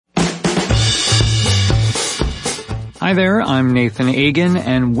Hi there, I'm Nathan Agan,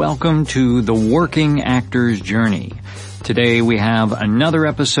 and welcome to The Working Actor's Journey. Today we have another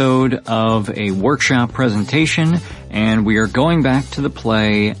episode of a workshop presentation, and we are going back to the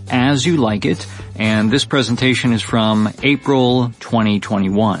play As You Like It, and this presentation is from April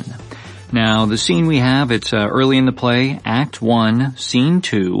 2021. Now, the scene we have, it's early in the play, Act 1, Scene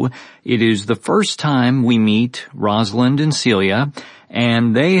 2. It is the first time we meet Rosalind and Celia,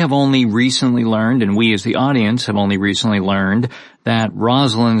 and they have only recently learned, and we as the audience have only recently learned, that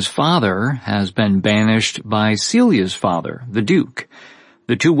Rosalind's father has been banished by Celia's father, the Duke.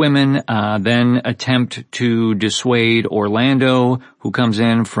 The two women then attempt to dissuade Orlando, who comes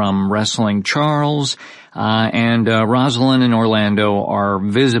in from wrestling Charles, and Rosalind and Orlando are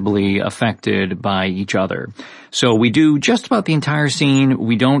visibly affected by each other. So we do just about the entire scene.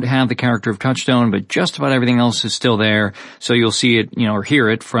 We don't have the character of Touchstone, but just about everything else is still there. So you'll see it, or hear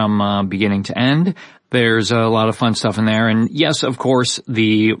it from beginning to end. There's a lot of fun stuff in there. And yes, of course,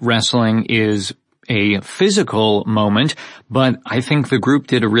 the wrestling is a physical moment, but I think the group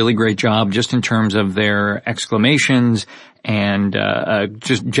did a really great job just in terms of their exclamations and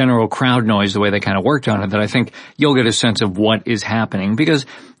just general crowd noise, the way they kind of worked on it, that I think you'll get a sense of what is happening. Because,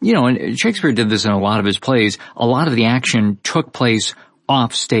 and Shakespeare did this in a lot of his plays, a lot of the action took place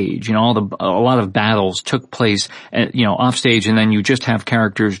off stage. A lot of battles took place, off stage, and then you just have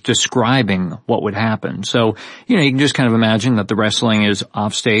characters describing what would happen. So, you can just kind of imagine that the wrestling is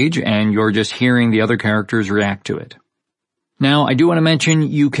off stage and you're just hearing the other characters react to it. Now, I do want to mention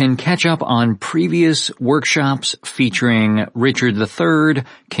you can catch up on previous workshops featuring Richard III,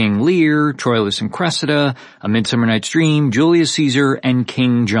 King Lear, Troilus and Cressida, A Midsummer Night's Dream, Julius Caesar, and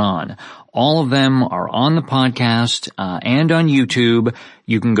King John. All of them are on the podcast and on YouTube.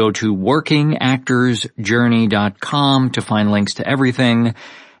 You can go to workingactorsjourney.com to find links to everything.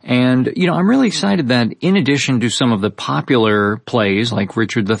 And, I'm really excited that in addition to some of the popular plays like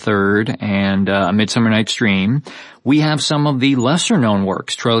Richard III and A Midsummer Night's Dream, we have some of the lesser-known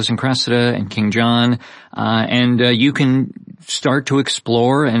works, Troilus and Cressida and King John, and you can start to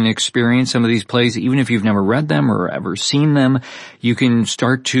explore and experience some of these plays even if you've never read them or ever seen them. You can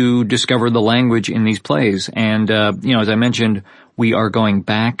start to discover the language in these plays. And, as I mentioned, we are going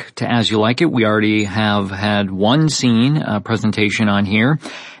back to As You Like It. We already have had one scene presentation on here.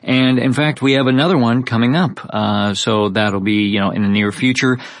 And in fact, we have another one coming up. So that'll be, in the near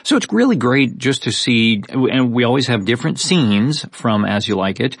future. So it's really great just to see, and we always have different scenes from As You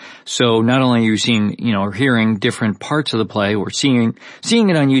Like It. So not only are you seeing, or hearing different parts of the play, or seeing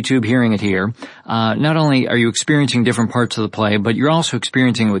it on YouTube, hearing it here, not only are you experiencing different parts of the play, but you're also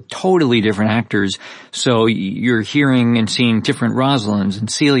experiencing it with totally different actors. So you're hearing and seeing different Rosalinds and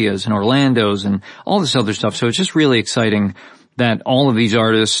Celias and Orlandos and all this other stuff. So it's just really exciting that all of these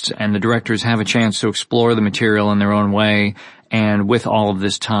artists and the directors have a chance to explore the material in their own way and with all of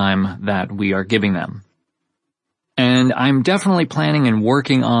this time that we are giving them. And I'm definitely planning and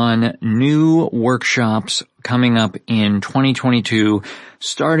working on new workshops coming up in 2022,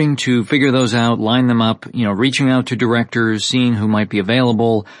 starting to figure those out, line them up, reaching out to directors, seeing who might be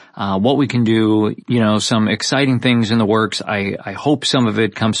available, what we can do, some exciting things in the works. I hope some of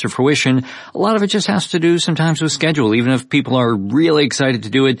it comes to fruition. A lot of it just has to do sometimes with schedule. Even if people are really excited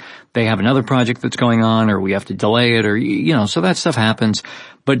to do it, they have another project that's going on, or we have to delay it, or, so that stuff happens.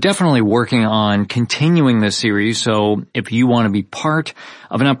 But definitely working on continuing this series. So if you want to be part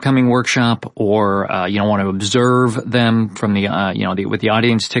of an upcoming workshop, or want to observe them from the with the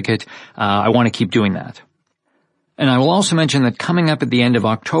audience ticket, I want to keep doing that. And I will also mention that coming up at the end of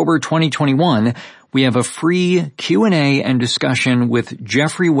October 2021, we have a free Q&A and discussion with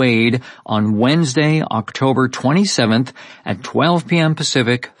Jeffrey Wade on Wednesday, October 27th at 12 p.m.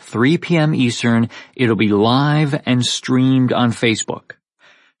 Pacific, 3 p.m. Eastern. It'll be live and streamed on Facebook.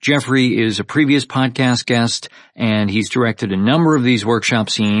 Jeffrey is a previous podcast guest, and he's directed a number of these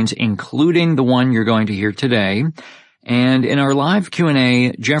workshop scenes, including the one you're going to hear today. And in our live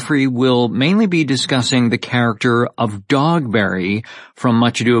Q&A, Jeffrey will mainly be discussing the character of Dogberry from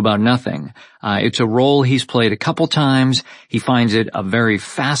Much Ado About Nothing. It's a role he's played a couple times. He finds it a very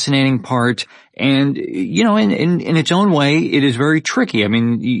fascinating part. And, in its own way, it is very tricky. I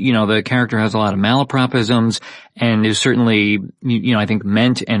mean, the character has a lot of malapropisms and is certainly, I think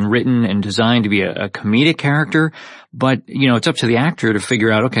meant and written and designed to be a comedic character. But, it's up to the actor to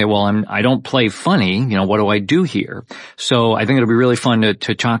figure out, okay, well, I don't play funny. What do I do here? So I think it'll be really fun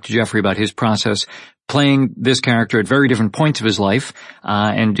to talk to Jeffrey about his process playing this character at very different points of his life,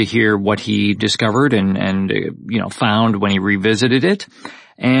 and to hear what he discovered and found when he revisited it.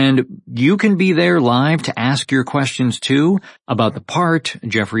 And you can be there live to ask your questions too about the part,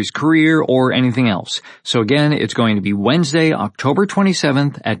 Jeffrey's career, or anything else. So again, it's going to be Wednesday, October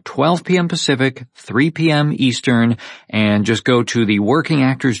 27th at 12 p.m. Pacific, 3 p.m. Eastern, and just go to the Working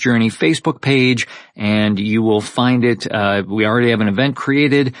Actors Journey Facebook page and you will find it. We already have an event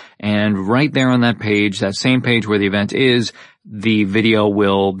created, and right there on that page, that same page where the event is, the video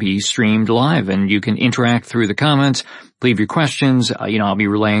will be streamed live and you can interact through the comments, leave your questions. I'll be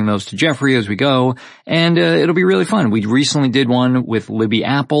relaying those to Jeffrey as we go, and it'll be really fun. We recently did one with Libby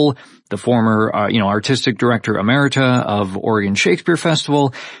Apple, the former, artistic director emerita of Oregon Shakespeare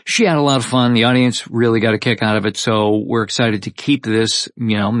Festival. She had a lot of fun. The audience really got a kick out of it, so we're excited to keep this,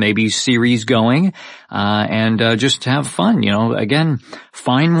 maybe series going, and just have fun. Again,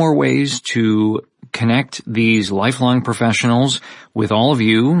 find more ways to connect these lifelong professionals with all of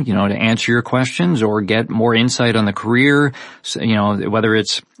you, to answer your questions or get more insight on the career, whether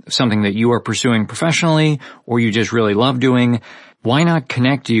it's something that you are pursuing professionally or you just really love doing. Why not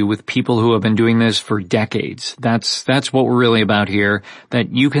connect you with people who have been doing this for decades? That's what we're really about here,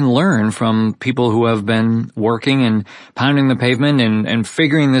 that you can learn from people who have been working and pounding the pavement and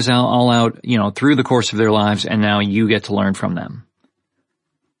figuring this all out, through the course of their lives, and now you get to learn from them.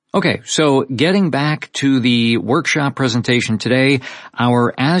 Okay, so getting back to the workshop presentation today,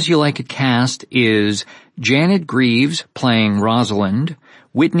 our As You Like It cast is Janet Greaves playing Rosalind,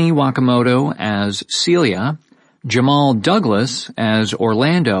 Whitney Wakamoto as Celia, Jamal Douglas as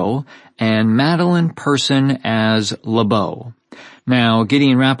Orlando, and Madeline Person as LeBeau. Now,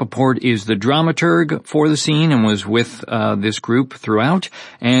 Gideon Rappaport is the dramaturg for the scene and was with this group throughout,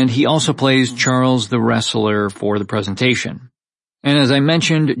 and he also plays Charles the Wrestler for the presentation. And as I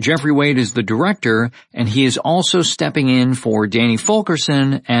mentioned, Jeffrey Wade is the director, and he is also stepping in for Danny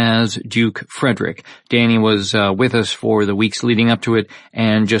Fulkerson as Duke Frederick. Danny was with us for the weeks leading up to it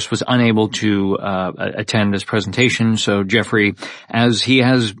and just was unable to attend this presentation. So Jeffrey, as he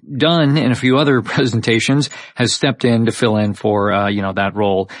has done in a few other presentations, has stepped in to fill in for that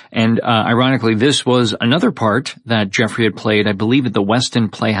role. And ironically, this was another part that Jeffrey had played, I believe, at the Weston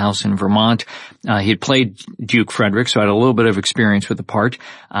Playhouse in Vermont. He had played Duke Frederick, so I had a little bit of experience with the part.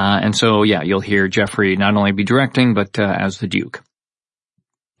 And so, you'll hear Jeffrey not only be directing, but as the Duke.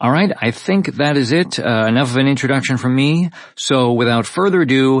 All right, I think that is it. Enough of an introduction from me. So without further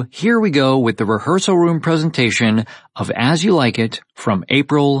ado, here we go with the rehearsal room presentation of As You Like It from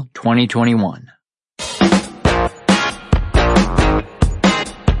April 2021.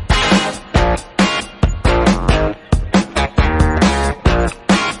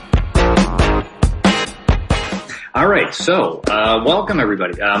 All right, so welcome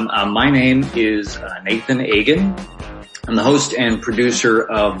everybody. My name is Nathan Agan. I'm the host and producer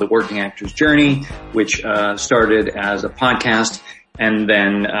of The Working Actors Journey, which started as a podcast and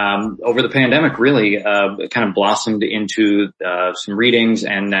then over the pandemic really kind of blossomed into some readings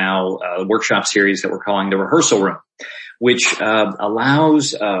and now a workshop series that we're calling The Rehearsal Room, which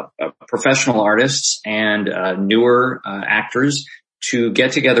allows professional artists and newer actors to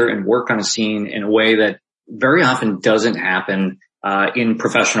get together and work on a scene in a way that very often doesn't happen in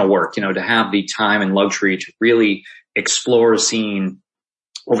professional work, to have the time and luxury to really explore a scene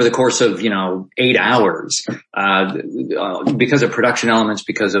over the course of, 8 hours, because of production elements,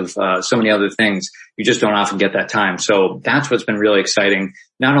 because of so many other things. You just don't often get that time. So that's what's been really exciting.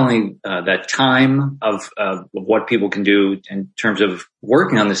 Not only that time of what people can do in terms of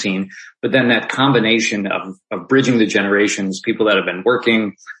working on the scene, but then that combination of bridging the generations, people that have been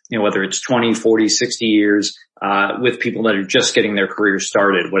working, whether it's 20, 40, 60 years, with people that are just getting their careers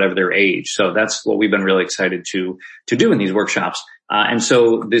started, whatever their age. So that's what we've been really excited to do in these workshops. And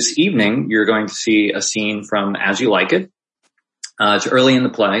so this evening, you're going to see a scene from As You Like It. It's early in the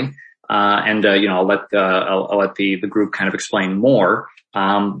play. And I'll let the group kind of explain more.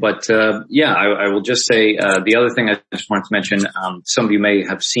 I will just say, the other thing I just wanted to mention, some of you may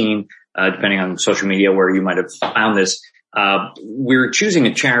have seen, depending on social media where you might have found this, we're choosing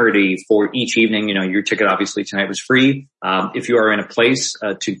a charity for each evening. Your ticket obviously tonight was free. If you are in a place,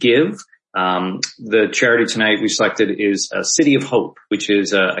 to give, the charity tonight we selected is City of Hope, which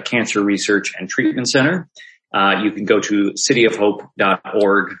is a cancer research and treatment center. You can go to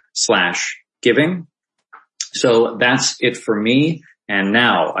cityofhope.org/giving. So that's it for me. And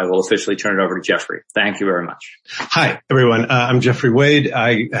now I will officially turn it over to Jeffrey. Thank you very much. Hi, everyone. I'm Jeffrey Wade.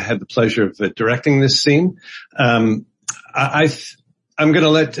 I had the pleasure of directing this scene. I'm going to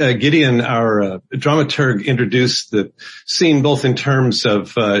let Gideon, our dramaturg, introduce the scene both in terms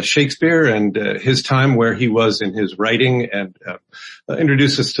of Shakespeare and his time where he was in his writing, and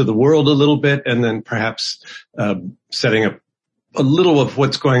introduce us to the world a little bit, and then perhaps setting up a little of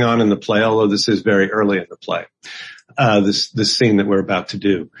what's going on in the play, although this is very early in the play. This scene that we're about to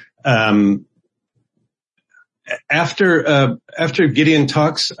do. After Gideon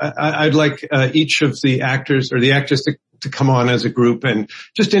talks, I'd like each of the actors or the actors to come on as a group and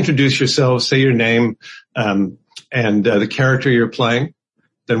just introduce yourselves, say your name, and the character you're playing.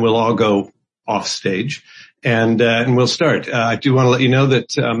 Then we'll all go off stage and we'll start. I do want to let you know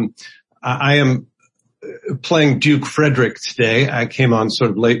that I am playing Duke Frederick today. I came on sort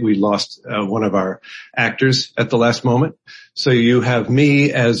of late. We lost one of our actors at the last moment. So you have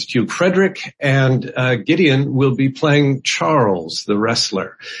me as Duke Frederick, and Gideon will be playing Charles, the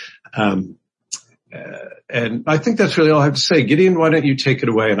wrestler. And I think that's really all I have to say. Gideon, why don't you take it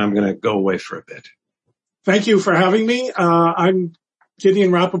away, and I'm going to go away for a bit. Thank you for having me. I'm Gideon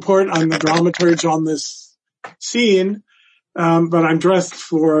Rappaport. I'm the dramaturge on this scene. But I'm dressed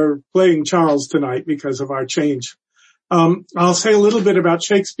for playing Charles tonight because of our change. I'll say a little bit about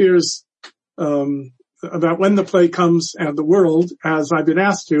Shakespeare's, about when the play comes and the world, as I've been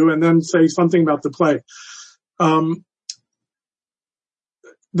asked to, and then say something about the play.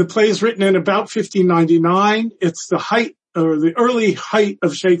 The play is written in about 1599. It's the height, or the early height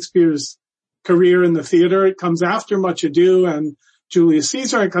of Shakespeare's career in the theater. It comes after Much Ado and Julius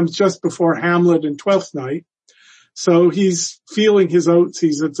Caesar. It comes just before Hamlet and Twelfth Night. So he's feeling his oats.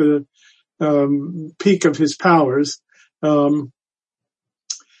 He's at the peak of his powers. And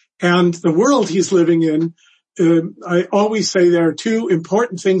the world he's living in, I always say there are two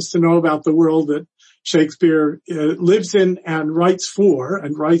important things to know about the world that Shakespeare lives in and writes for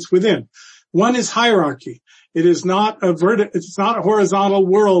and writes within. One is hierarchy. It is not it's not a horizontal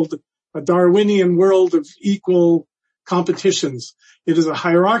world, a Darwinian world of equal competitions. It is a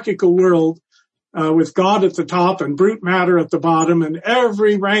hierarchical world. With God at the top and brute matter at the bottom and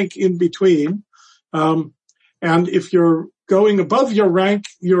every rank in between. And if you're going above your rank,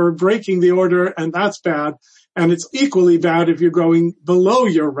 you're breaking the order, and that's bad. And it's equally bad if you're going below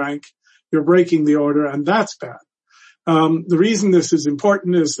your rank, you're breaking the order, and that's bad. The reason this is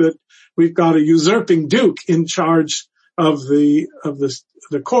important is that we've got a usurping duke in charge of the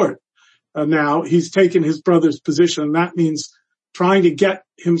court. Now he's taken his brother's position, and that means trying to get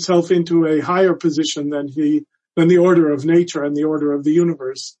himself into a higher position than the order of nature and the order of the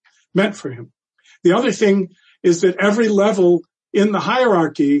universe meant for him. The other thing is that every level in the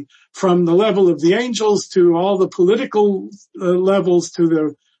hierarchy, from the level of the angels to all the political levels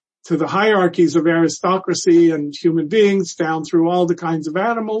to the hierarchies of aristocracy and human beings down through all the kinds of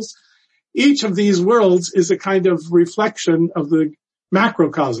animals, each of these worlds is a kind of reflection of the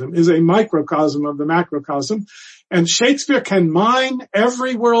macrocosm, is a microcosm of the macrocosm. And Shakespeare can mine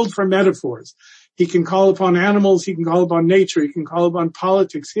every world for metaphors. He can call upon animals, he can call upon nature, he can call upon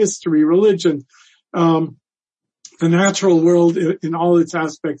politics, history, religion, the natural world in all its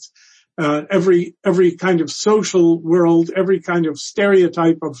aspects, every kind of social world, every kind of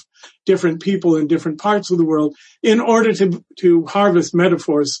stereotype of different people in different parts of the world, in order to harvest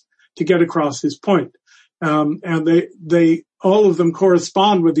metaphors to get across his point. And they all of them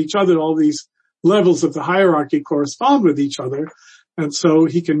correspond with each other. All these levels of the hierarchy correspond with each other. And so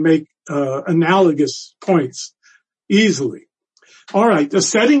he can make analogous points easily. All right. The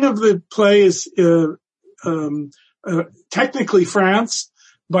setting of the play is technically France,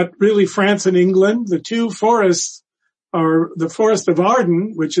 but really France and England. The two forests are the forest of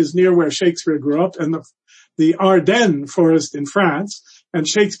Arden, which is near where Shakespeare grew up, and the Ardennes forest in France. And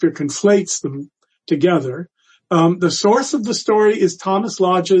Shakespeare conflates them together. The source of the story is Thomas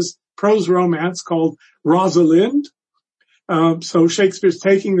Lodge's prose romance called Rosalind. So Shakespeare's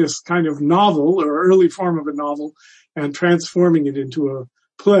taking this kind of novel or early form of a novel and transforming it into a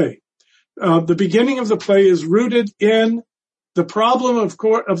play. The beginning of the play is rooted in the problem of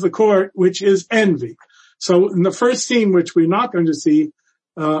the court, which is envy. So in the first scene, which we're not going to see,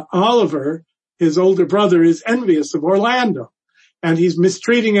 Oliver, his older brother, is envious of Orlando. And he's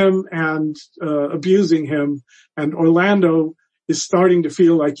mistreating him and abusing him. And Orlando is starting to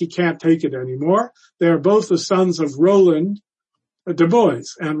feel like he can't take it anymore. They are both the sons of Roland Du Bois.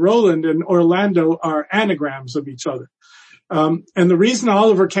 And Roland and Orlando are anagrams of each other. And the reason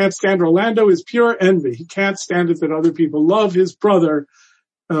Oliver can't stand Orlando is pure envy. He can't stand it that other people love his brother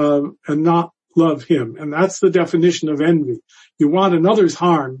and not love him. And that's the definition of envy. You want another's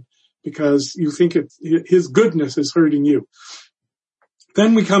harm because you think his goodness is hurting you.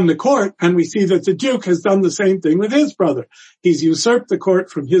 Then we come to court and we see that the Duke has done the same thing with his brother. He's usurped the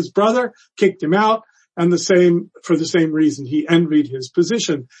court from his brother, kicked him out, and for the same reason he envied his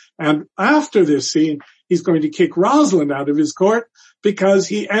position. And after this scene, he's going to kick Rosalind out of his court because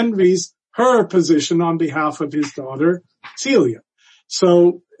he envies her position on behalf of his daughter, Celia.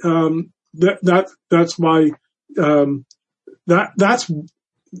 So, that's why, that's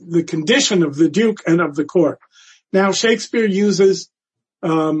the condition of the Duke and of the court. Now, Shakespeare uses,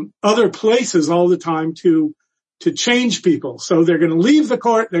 other places all the time to change people. So they're going to leave the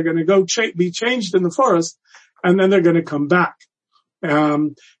court, they're going to go be changed in the forest, and then they're going to come back.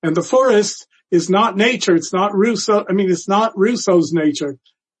 And the forest is not nature. It's not it's not Rousseau's nature.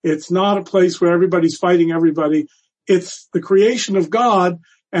 It's not a place where everybody's fighting everybody. It's the creation of God,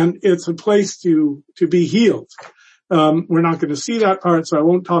 and it's a place to be healed. We're not going to see that part, so I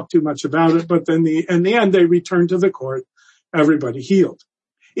won't talk too much about it. But then in the end, they return to the court, everybody healed.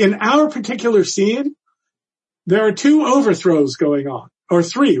 In our particular scene, there are 2 overthrows going on, or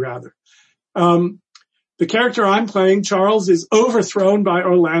 3 rather. The character I'm playing, Charles, is overthrown by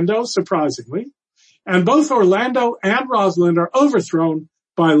Orlando, surprisingly. And both Orlando and Rosalind are overthrown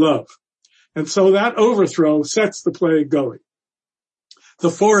by love. And so that overthrow sets the play going.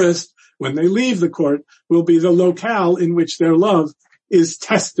 The forest, when they leave the court, will be the locale in which their love is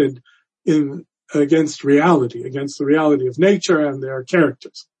tested against reality, against the reality of nature and their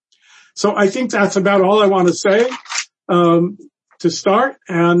characters. So I think that's about all I want to say to start,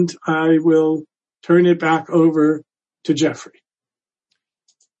 and I will turn it back over to Jeffrey.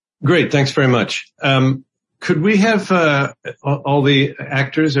 Great. Thanks very much. Could we have all the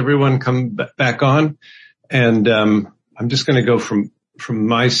actors, everyone come back on? And I'm just going to go from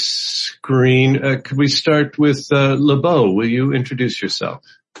my screen. Could we start with LeBeau? Will you introduce yourself?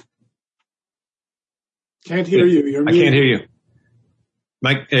 Can't hear you. I can't hear you.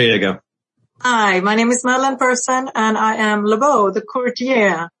 Mike, there you go. Hi, my name is Madeline Person, and I am LeBeau, the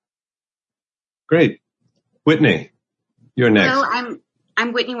courtier. Great. Whitney, you're next. Hello,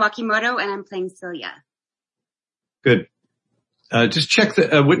 I'm Whitney Wakimoto, and I'm playing Celia. Good. Just check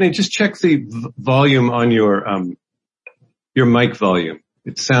Whitney, just check the volume on your mic volume.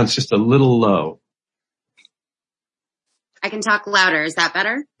 It sounds just a little low. I can talk louder. Is that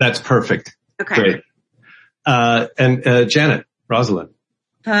better? That's perfect. Okay. Great. And Janet, Rosalind.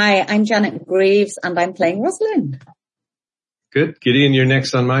 Hi, I'm Janet Greaves, and I'm playing Rosalind. Good. Gideon, you're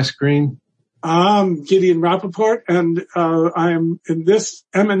next on my screen. I'm Gideon Rappaport, and I am in this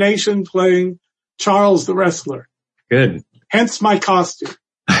emanation playing Charles the Wrestler. Good. Hence my costume.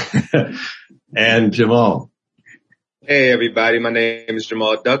 And Jamal. Hey everybody, my name is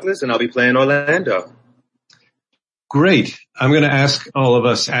Jamal Douglas, and I'll be playing Orlando. Great. I'm going to ask all of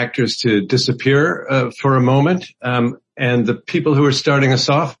us actors to disappear for a moment. And the people who are starting us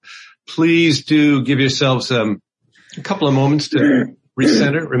off, please do give yourselves a couple of moments to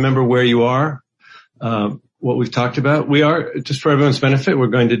recenter. Remember where you are, what we've talked about. We are, just for everyone's benefit, we're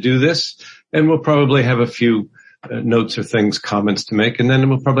going to do this, and we'll probably have a few notes or things, comments to make, and then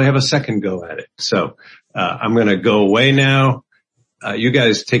we'll probably have a second go at it. So I'm going to go away now. You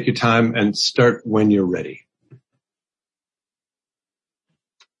guys take your time and start when you're ready.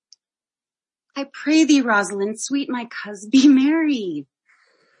 I pray thee, Rosalind, sweet my coz, be merry.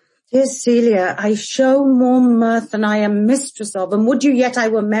 Dear Celia, I show more mirth than I am mistress of, and would you yet I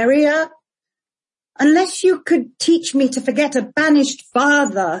were merrier? Unless you could teach me to forget a banished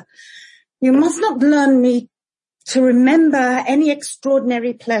father, you must not learn me to remember any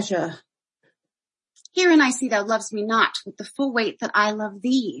extraordinary pleasure. Herein I see thou lovest me not with the full weight that I love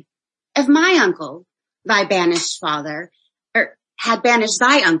thee. If my uncle, thy banished father, had banished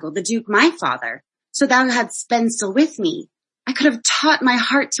thy uncle, the Duke, my father, so thou hadst been still with me, I could have taught my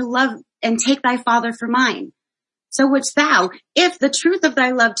heart to love and take thy father for mine. So wouldst thou, if the truth of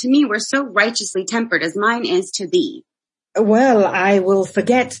thy love to me were so righteously tempered as mine is to thee. Well, I will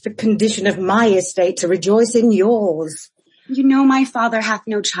forget the condition of my estate to rejoice in yours. You know my father hath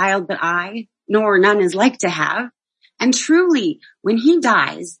no child but I, nor none is like to have. And truly, when he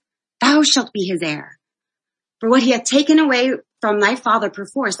dies, thou shalt be his heir. For what he hath taken away from thy father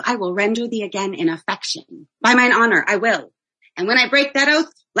perforce, I will render thee again in affection. By mine honor, I will. And when I break that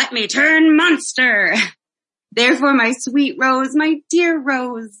oath, let me turn monster. Therefore, my sweet Rose, my dear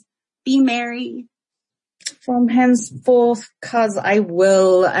Rose, be merry. From henceforth, cuz I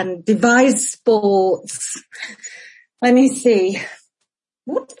will, and devise sports. Let me see.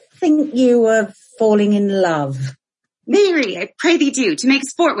 What think you of falling in love? Marry, I pray thee do, to make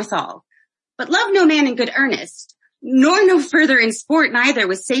sport withal. But love no man in good earnest, nor no further in sport neither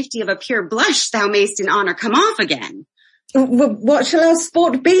with safety of a pure blush thou mayst in honor come off again. What shall our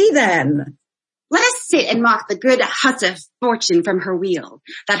sport be then? Let us sit and mock the good hut of fortune from her wheel,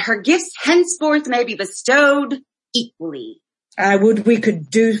 that her gifts henceforth may be bestowed equally. I would we could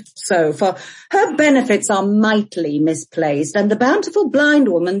do so, for her benefits are mightily misplaced, and the bountiful blind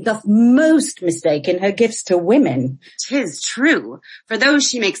woman doth most mistake in her gifts to women. 'Tis true, for those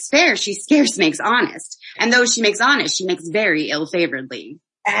she makes fair, she scarce makes honest, and those she makes honest, she makes very ill-favoredly.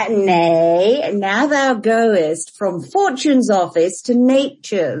 Nay, now thou goest from Fortune's office to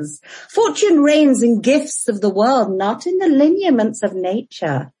Nature's. Fortune reigns in gifts of the world, not in the lineaments of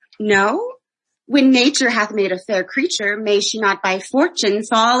nature. No? When nature hath made a fair creature, may she not by fortune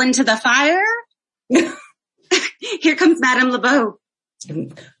fall into the fire? Here comes Madame Lebeau.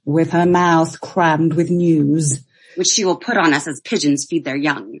 With her mouth crammed with news. Which she will put on us as pigeons feed their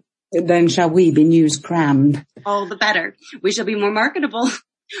young. Then shall we be news crammed. All the better. We shall be more marketable.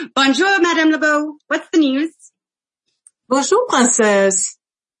 Bonjour, Madame Lebeau. What's the news? Bonjour, princess.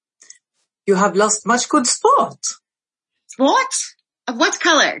 You have lost much good sport. Sport? Of what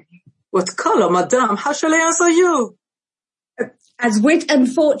color? What color, madame? How shall I answer you? As wit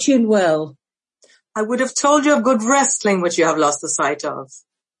and fortune will. I would have told you of good wrestling which you have lost the sight of.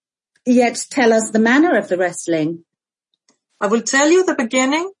 Yet tell us the manner of the wrestling. I will tell you the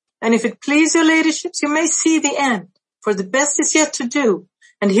beginning, and if it please your ladyships, you may see the end, for the best is yet to do.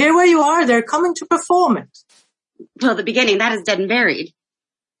 And here where you are, they're coming to perform it. Well, the beginning, that is dead and buried.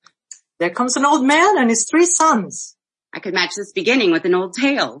 There comes an old man and his 3 sons. I could match this beginning with an old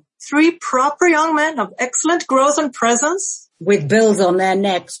tale. 3 proper young men of excellent growth and presence. With bills on their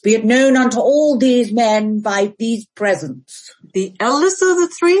necks, be it known unto all these men by these presents. The eldest of the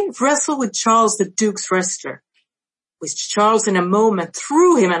 3 wrestled with Charles the Duke's wrestler, which Charles in a moment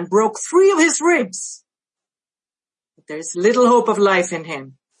threw him and broke 3 of his ribs. But there is little hope of life in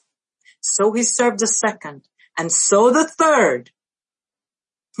him. So he served the 2nd, and so the 3rd.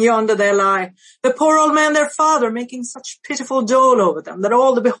 Yonder they lie, the poor old man their father, making such pitiful dole over them that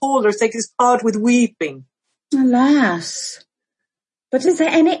all the beholders take his part with weeping. Alas! But is there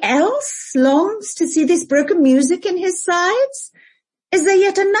any else longs to see this broken music in his sides? Is there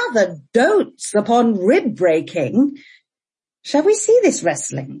yet another dotes upon rib breaking? Shall we see this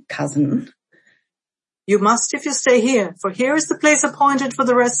wrestling, cousin? You must if you stay here, for here is the place appointed for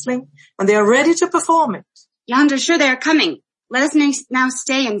the wrestling, and they are ready to perform it. Yonder, sure they are coming. Let us now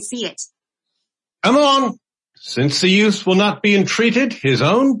stay and see it. Come on. Since the youth will not be entreated, his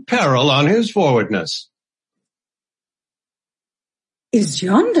own peril on his forwardness. Is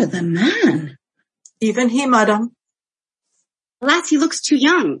yonder the man? Even he, madam. Alas, he looks too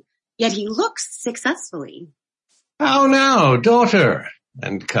young, yet he looks successfully. How now, daughter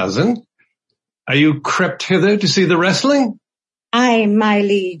and cousin? Are you crept hither to see the wrestling? Aye, my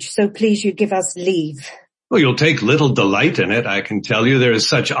liege, so please you give us leave. Well, you'll take little delight in it, I can tell you. There is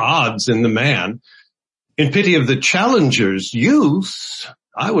such odds in the man. In pity of the challenger's youth,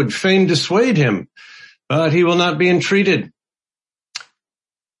 I would fain dissuade him, but he will not be entreated.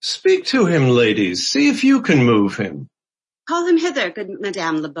 Speak to him, ladies. See if you can move him. Call him hither, good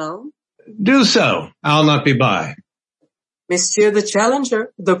Madame Lebeau. Do so. I'll not be by. Monsieur the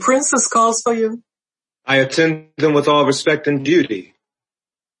challenger, the princess calls for you. I attend them with all respect and duty.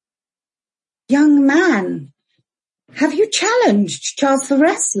 Young man, have you challenged Charles the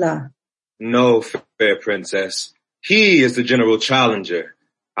wrestler? No, fair princess. He is the general challenger.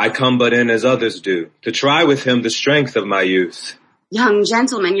 I come but in as others do, to try with him the strength of my youth. Young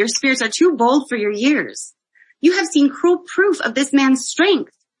gentleman, your spirits are too bold for your years. You have seen cruel proof of this man's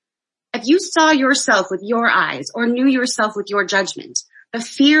strength. If you saw yourself with your eyes or knew yourself with your judgment, the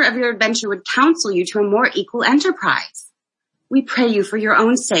fear of your adventure would counsel you to a more equal enterprise. We pray you for your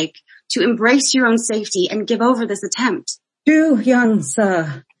own sake to embrace your own safety and give over this attempt. Do, young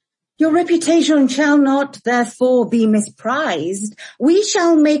sir. Your reputation shall not therefore be misprized. We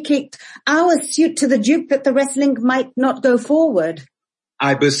shall make it our suit to the Duke that the wrestling might not go forward.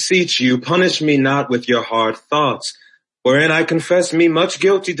 I beseech you, punish me not with your hard thoughts, wherein I confess me much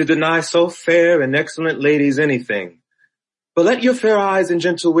guilty to deny so fair and excellent ladies anything. But let your fair eyes and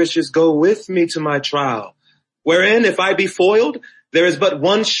gentle wishes go with me to my trial, wherein if I be foiled, there is but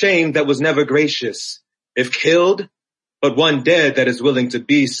one shame that was never gracious. If killed, but one dead that is willing to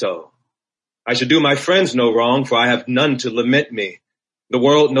be so. I should do my friends no wrong, for I have none to lament me. The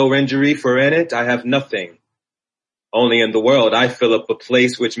world no injury, for in it I have nothing. Only in the world I fill up a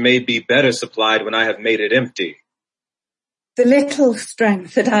place which may be better supplied when I have made it empty. The little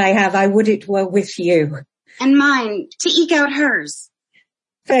strength that I have, I would it were with you. And mine, to eke out hers.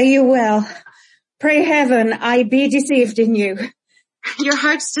 Fare you well. Pray heaven I be deceived in you. Your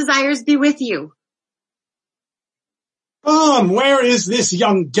heart's desires be with you. Where is this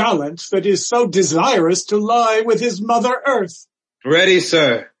young gallant that is so desirous to lie with his mother earth? Ready,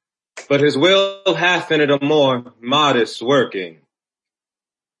 sir. but his will hath in it a more modest working.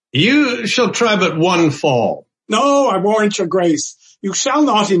 You shall try but one fall. No, I warrant your grace. You shall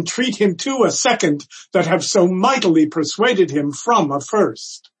not entreat him to a second that have so mightily persuaded him from a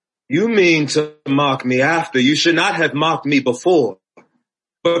first. You mean to mock me after. You should not have mocked me before.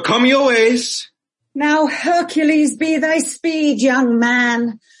 But come your ways. Now Hercules be thy speed, young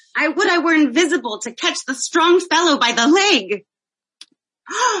man. I would I were invisible to catch the strong fellow by the leg.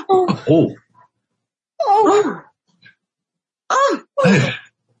 Oh. Oh. Oh.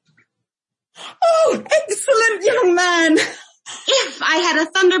 Oh, excellent young man. If I had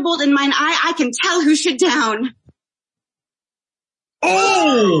a thunderbolt in mine eye, I can tell who should down.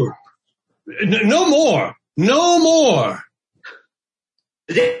 Oh! No more. No more.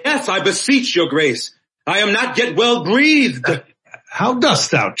 Yes, I beseech your grace. I am not yet well breathed. How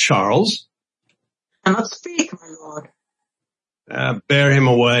dost thou, Charles? I cannot speak, my lord. Bear him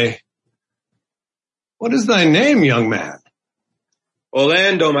away. What is thy name, young man?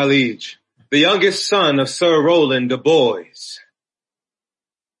 Orlando, my liege, the youngest son of Sir Rowland de Boys.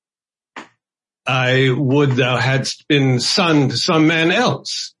 I would thou hadst been son to some man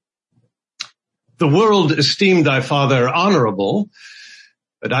else. The world esteemed thy father honorable,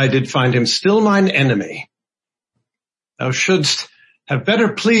 but I did find him still mine enemy. Thou shouldst have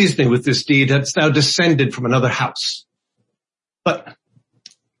better pleased me with this deed hadst thou descended from another house. But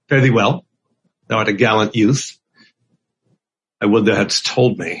fare thee well. Thou art a gallant youth. I would thou hadst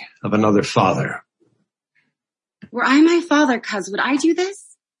told me of another father. Were I my father, cuz, would I do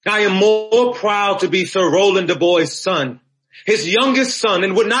this? I am more proud to be Sir Rowland de Boys' son, his youngest son,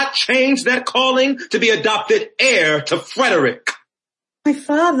 and would not change that calling to be adopted heir to Frederick. My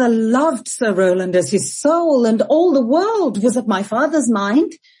father loved Sir Rowland as his soul, and all the world was of my father's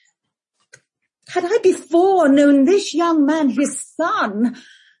mind. Had I before known this young man his son,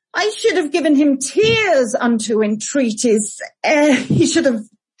 I should have given him tears unto entreaties, ere he should have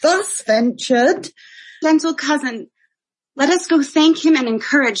thus ventured. Gentle cousin, let us go thank him and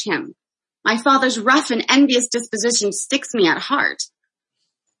encourage him. My father's rough and envious disposition sticks me at heart.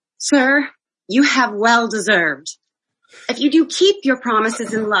 Sir, you have well deserved. If you do keep your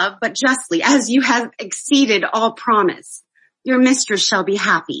promises in love, but justly, as you have exceeded all promise, your mistress shall be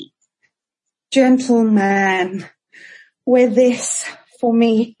happy. Gentleman, with this for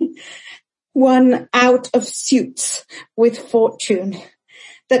me, one out of suits with fortune,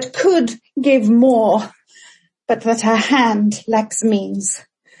 that could give more, but that her hand lacks means.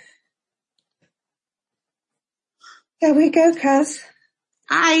 There we go, cuz.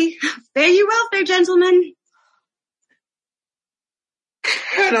 Aye, fare you well, fair gentleman.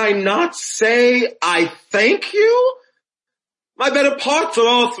 Can I not say I thank you? My better parts are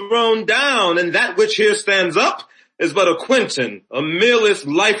all thrown down, and that which here stands up is but a Quentin, a mereless,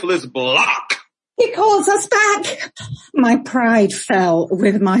 lifeless block. He calls us back. My pride fell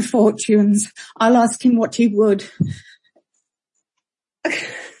with my fortunes. I'll ask him what he would.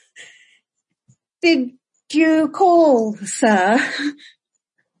 Did you call, sir?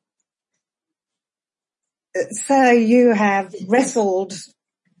 Sir, you have wrestled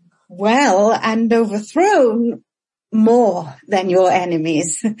well and overthrown more than your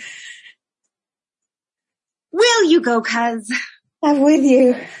enemies. Will you go, cuz? I'm with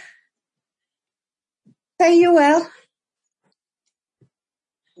you. Fare you well.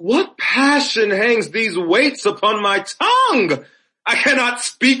 What passion hangs these weights upon my tongue? I cannot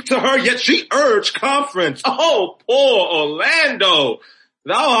speak to her, yet she urged conference. Oh, poor Orlando,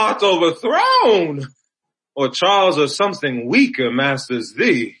 thou art overthrown. Or Charles or something weaker masters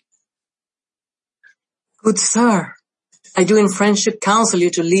thee. Good sir, I do in friendship counsel you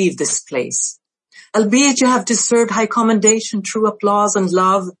to leave this place. Albeit you have deserved high commendation, true applause and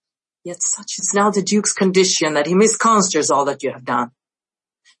love, yet such is now the Duke's condition that he misconstrues all that you have done.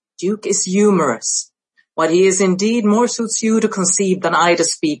 Duke is humorous. What he is indeed more suits you to conceive than I to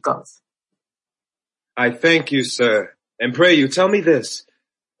speak of. I thank you, sir. And pray you, tell me this.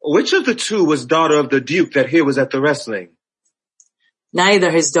 Which of the two was daughter of the Duke that here was at the wrestling?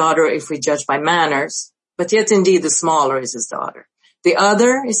 Neither his daughter, if we judge by manners, but yet indeed the smaller is his daughter. The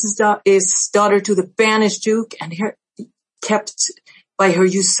other is his daughter to the banished Duke, and here kept by her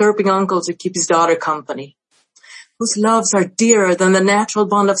usurping uncle to keep his daughter company, whose loves are dearer than the natural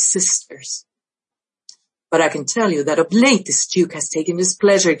bond of sisters. But I can tell you that of late this Duke has taken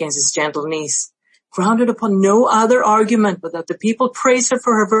displeasure against his gentle niece, grounded upon no other argument but that the people praise her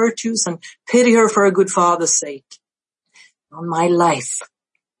for her virtues and pity her for her good father's sake. On my life,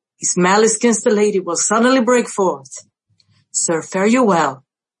 his malice against the lady will suddenly break forth. Sir, fare you well.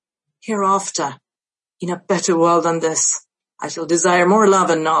 Hereafter, in a better world than this, I shall desire more love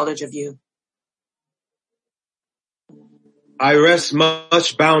and knowledge of you. I rest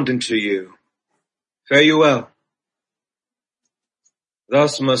much bounden to you. Fare you well.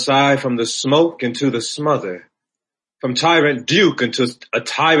 Thus must I from the smoke into the smother, from tyrant duke into a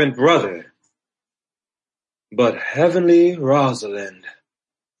tyrant brother. But heavenly Rosalind.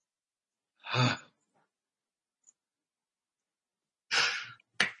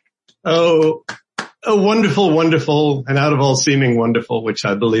 Oh, wonderful, wonderful, and out of all seeming wonderful, which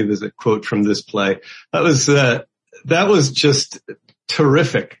I believe is a quote from this play. That was just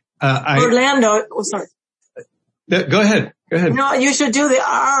terrific. Orlando, oh, sorry. Go ahead. No, you should do the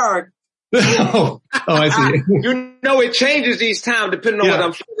R. Oh, I see. You know, it changes each time depending on what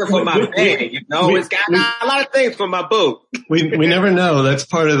I'm feeling for my baby. You know, it's got a lot of things for my book. We never know. That's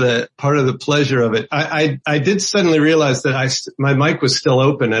part of the pleasure of it. I did suddenly realize that my mic was still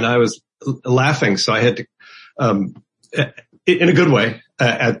open and I was laughing, so I had to, in a good way,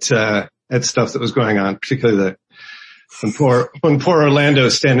 at stuff that was going on, particularly when poor Orlando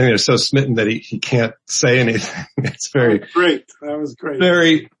is standing there so smitten that he can't say anything. It's very great. That was great.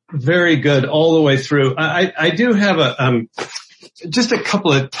 Very, very good all the way through. I do have just a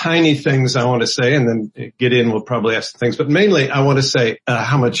couple of tiny things I want to say, and then Gideon will probably ask things, but mainly I want to say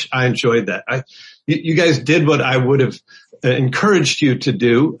how much I enjoyed that. You guys did what I would have encouraged you to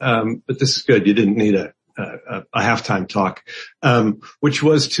do, but this is good. You didn't need a halftime talk, which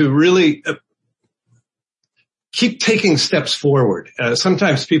was to really keep taking steps forward.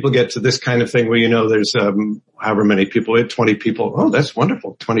 Sometimes people get to this kind of thing where, there's, however many people, 20 people. Oh, that's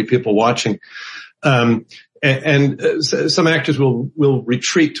wonderful. 20 people watching. And some actors will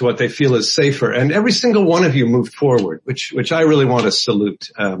retreat to what they feel is safer. And every single one of you moved forward, which I really want to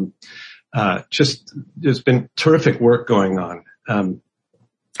salute. There's been terrific work going on,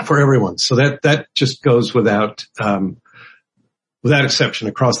 for everyone. So that just goes without exception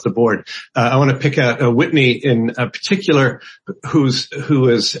across the board. I want to pick out Whitney in particular, who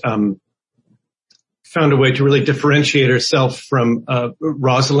has found a way to really differentiate herself from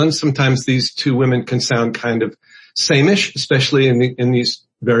Rosalind. Sometimes these two women can sound kind of same-ish, especially in these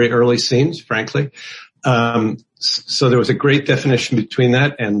very early scenes, frankly. So there was a great definition between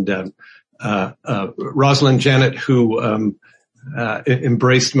that and Rosalind Janet, who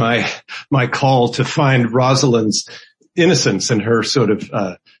embraced my call to find Rosalind's innocence and her sort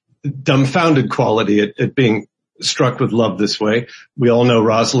of dumbfounded quality at being struck with love this way. We all know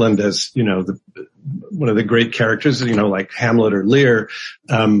Rosalind as, one of the great characters, like Hamlet or Lear.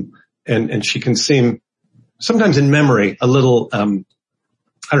 And she can seem sometimes in memory a little, a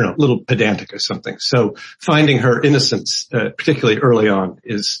little pedantic or something. So finding her innocence, particularly early on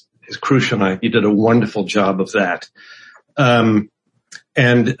is crucial. And you did a wonderful job of that.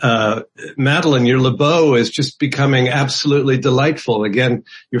 And Madeline, your LeBeau is just becoming absolutely delightful. Again,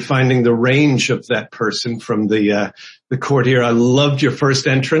 you're finding the range of that person from the court here. I loved your first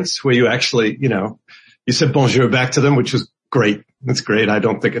entrance where you actually, you said bonjour back to them, which was great. That's great. I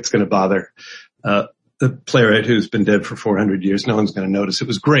don't think it's going to bother the playwright who's been dead for 400 years. No one's going to notice. It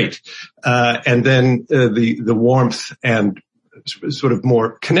was great. And then the warmth and sort of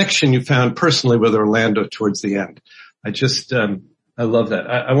more connection you found personally with Orlando towards the end. I love that.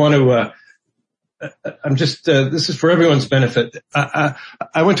 I want to, this is for everyone's benefit.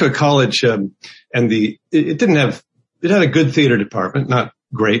 I went to a college, and it had a good theater department, not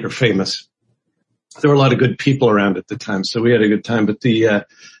great or famous. There were a lot of good people around at the time, so we had a good time. But the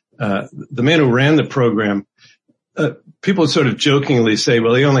man who ran the program, people would sort of jokingly say,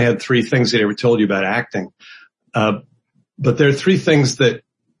 well, he only had 3 things he ever told you about acting. But there are 3 things that,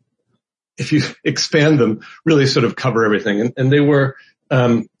 if you expand them, really sort of cover everything. And they were,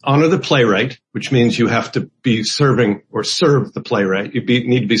 honor the playwright, which means you have to be serving or serve the playwright. You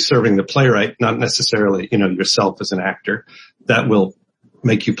need to be serving the playwright, not necessarily, yourself as an actor. That will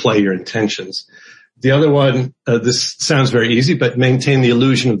make you play your intentions. The other one, this sounds very easy, but maintain the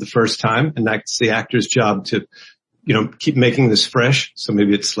illusion of the first time. And that's the actor's job to, keep making this fresh. So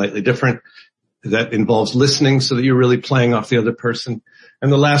maybe it's slightly different. That involves listening so that you're really playing off the other person.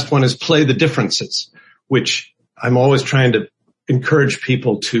 And the last one is play the differences, which I'm always trying to encourage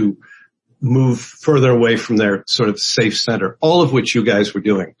people to move further away from their sort of safe center, all of which you guys were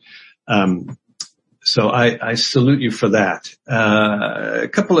doing. So I salute you for that. A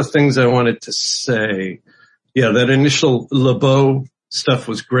couple of things I wanted to say. Yeah, that initial LeBeau stuff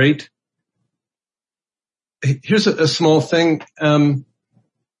was great. Here's a small thing.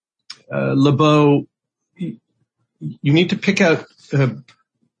 LeBeau, you need to pick out,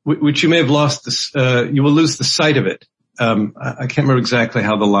 which you may have lost this, you will lose the sight of it. I can't remember exactly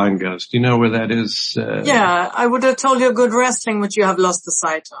how the line goes. Do you know where that is? Yeah, I would have told you good wrestling, which you have lost the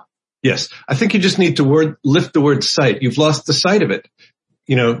sight of. Yes. I think you just need to lift the word sight. You've lost the sight of it.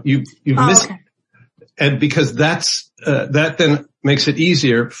 You've missed, okay. And because that then makes it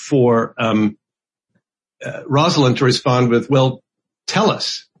easier for, Rosalind to respond with, well, tell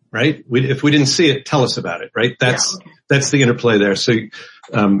us, right? If we didn't see it, tell us about it, right? That's the interplay there. So,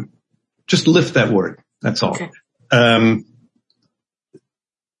 just lift that word. That's all. Okay.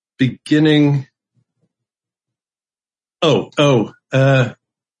 Beginning.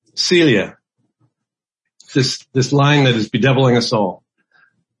 Celia. This line that is bedeviling us all.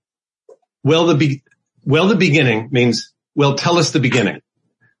 Well, the beginning means, well, tell us the beginning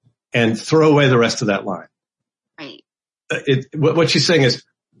and throw away the rest of that line. Right. What she's saying is,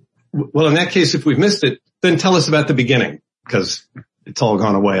 well, in that case, if we've missed it, then tell us about the beginning because it's all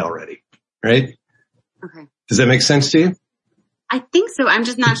gone away already. Right? Okay. Does that make sense to you? I think so. I'm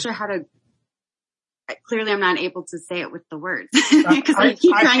just not sure how to. Clearly, I'm not able to say it with the words because I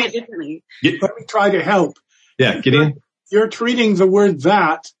keep trying it differently. Let me try to help. Yeah, Gideon. You're treating the word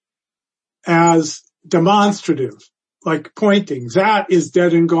that as demonstrative, like pointing. That is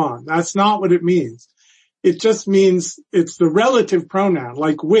dead and gone. That's not what it means. It just means it's the relative pronoun,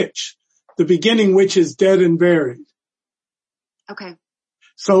 like which. The beginning which is dead and buried. Okay.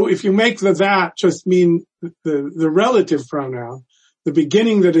 So if you make the that just mean the relative pronoun, the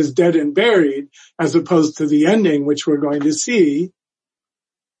beginning that is dead and buried, as opposed to the ending, which we're going to see.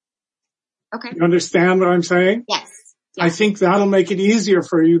 Okay. You understand what I'm saying? Yes. I think that'll make it easier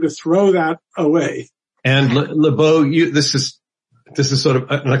for you to throw that away. And LeBeau, this is sort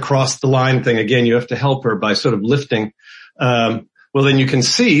of an across the line thing. Again, you have to help her by sort of lifting. Well, then you can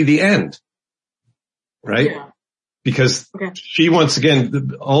see the end, right? Yeah. Because she, once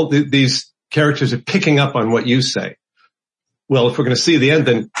again, these characters are picking up on what you say. Well, if we're going to see the end,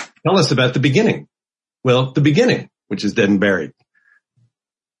 then tell us about the beginning. Well, the beginning, which is dead and buried.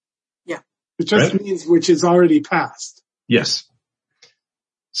 Yeah. It just means which is already past. Yes.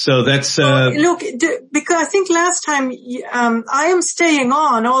 So that's, look, because I think last time, I am staying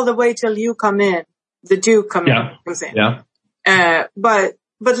on all the way till you come in. The Duke come in. Yeah.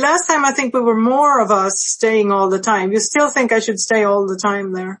 But last time I think we were more of us staying all the time. You still think I should stay all the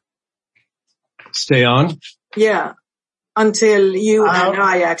time there? Stay on? Yeah. Until you and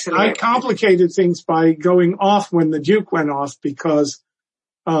I actually. I complicated things by going off when the Duke went off because,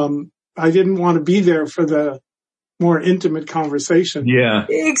 I didn't want to be there for the more intimate conversation. Yeah.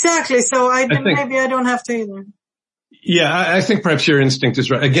 Exactly. So maybe I don't have to either. Yeah. I think perhaps your instinct is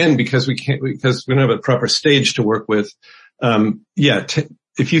right. Again, because we don't have a proper stage to work with.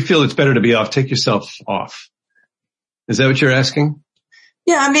 If you feel it's better to be off, take yourself off. Is that what you're asking?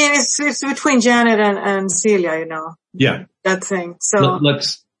 Yeah, I mean, it's between Janet and Celia, Yeah. That thing. So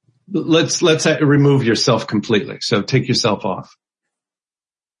let's remove yourself completely. So take yourself off.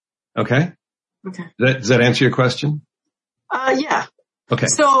 Okay? Okay. Does that answer your question? Yeah. Okay.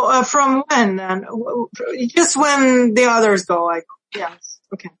 So, from when then? Just when the others go, yes.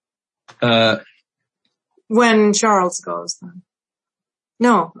 Okay. When Charles goes then.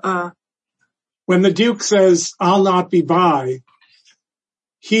 No, when the Duke says, I'll not be by,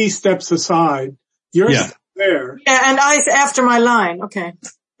 he steps aside. You're still there. Yeah, and after my line. Okay.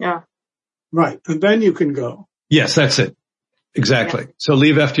 Yeah. Right. And then you can go. Yes, that's it. Exactly. Yeah. So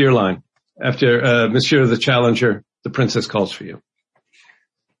leave after your line. After, Monsieur the Challenger, the princess calls for you.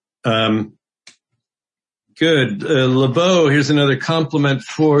 Good. LeBeau, here's another compliment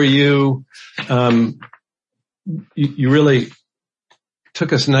for you. You really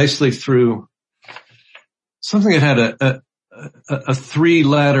took us nicely through something that had a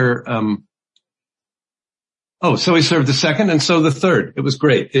three-ladder, so he served the second and so the third. It was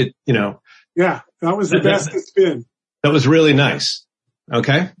great. Yeah, that was the best it's been. That was really nice.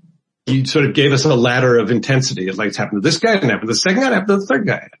 Okay. You sort of gave us a ladder of intensity. It's like it's happened to this guy and happened to the second guy and happened to the third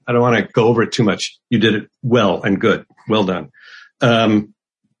guy. I don't want to go over it too much. You did it well and good. Well done.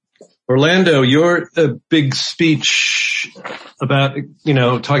 Orlando, your big speech about,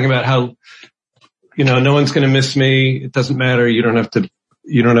 talking about how, no one's going to miss me. It doesn't matter. You don't have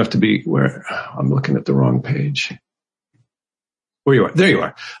to be where I'm looking at the wrong page. Where you are. There you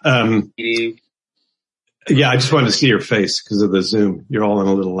are. Yeah, I just wanted to see your face because of the Zoom. You're all in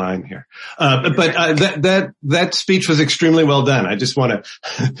a little line here. That speech was extremely well done. I just want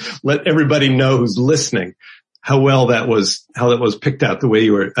to let everybody know who's listening how that was picked out, the way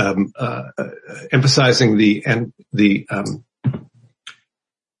you were, emphasizing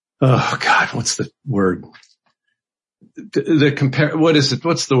oh God, what's the word? What is it?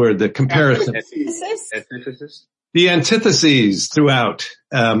 What's the word? The comparison. Antithesis? the antitheses throughout.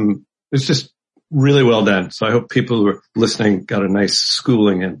 It's just really well done. So I hope people who are listening got a nice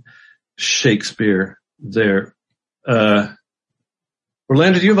schooling in Shakespeare there.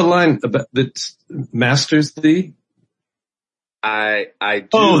 Orlando, do you have a line about that masters thee? I do.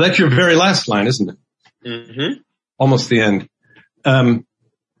 Oh, that's your very last line, isn't it? Mm-hmm. Almost the end.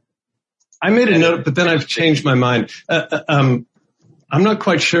 I made a note, but then I've changed my mind. I'm not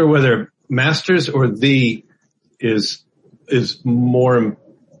quite sure whether masters or thee is more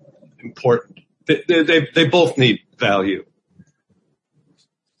important. They both need value.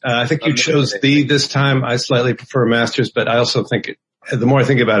 I think you chose thee this time. I slightly prefer masters, but I also think the more I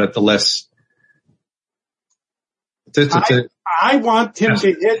think about it, the less. I want him to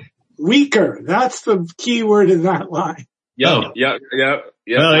hit weaker. That's the key word in that line. Yeah. Well,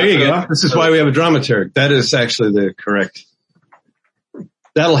 there you go. This is why we have a dramaturg. That is actually the correct.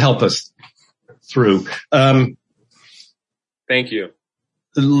 That'll help us through. Thank you.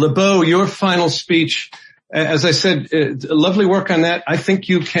 LeBeau, your final speech, as I said, lovely work on that. I think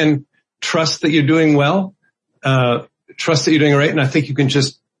you can trust that you're doing well, trust that you're doing right, and I think you can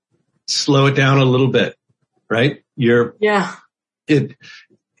just slow it down a little bit, right?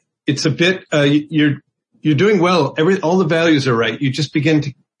 It's a bit, you're doing well. All the values are right. You just begin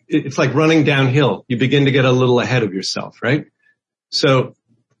to, it's like running downhill. You begin to get a little ahead of yourself, right? So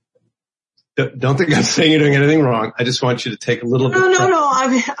don't think I'm saying you're doing anything wrong. I just want you to take a little bit. No.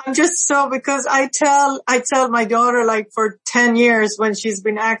 I'm just because I tell my daughter, like, for 10 years when she's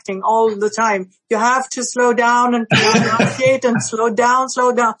been acting all the time, you have to slow down and pronunciate and slow down.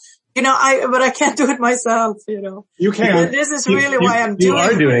 You know, but I can't do it myself, you know. You can. This is really why I'm doing it. You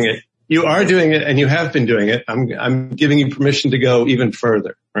are doing it. You are doing it, and you have been doing it. I'm giving you permission to go even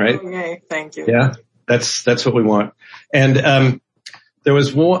further, right? Okay, thank you. Yeah, that's what we want. And there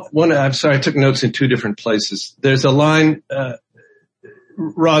was one. I'm sorry, I took notes in two different places. There's a line,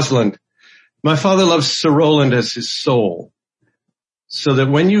 Rosalind. My father loves Sir Roland as his soul, so that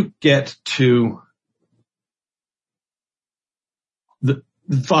when you get to the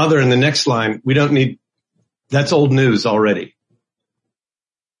father in the next line, we don't need. That's old news already.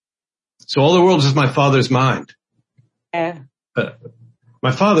 So all the world is my father's mind.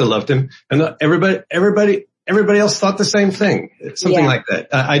 My father loved him, and everybody else thought the same thing. Something like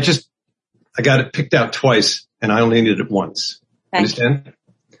that. I got it picked out twice, and I only needed it once. Understand?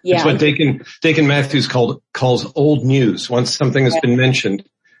 Yeah. It's what Dakin Matthews calls old news. Once something has been mentioned,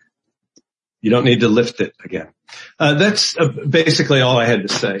 you don't need to lift it again. That's basically all I had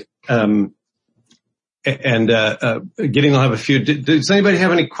to say. Gideon will have a few. Does anybody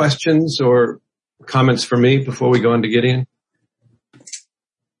have any questions or comments for me before we go on to Gideon?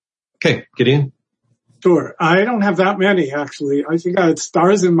 Okay, Gideon. Sure. I don't have that many, actually. I think I had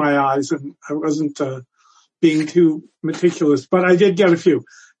stars in my eyes and I wasn't being too meticulous, but I did get a few.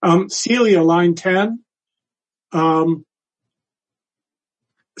 Celia, line 10.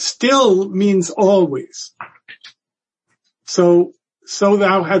 Still means always. So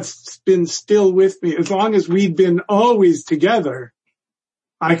thou hadst been still with me. As long as we'd been always together,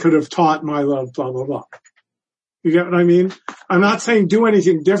 I could have taught my love, blah, blah, blah. You get what I mean? I'm not saying do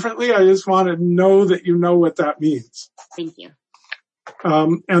anything differently. I just want to know that you know what that means. Thank you.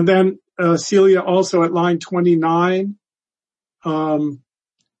 And then, Celia, also at line 29,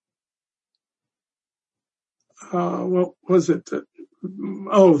 what was it?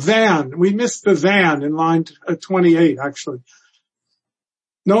 Than. We missed the than in line 28, actually.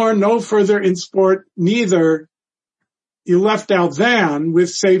 Nor no further in sport, neither. You left out than with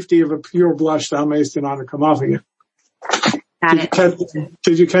safety of a pure blush thou mayst in honor come off again.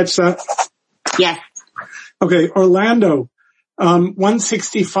 Did you catch that? Yes. Okay, Orlando,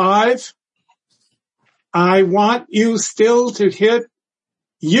 165. I want you still to hit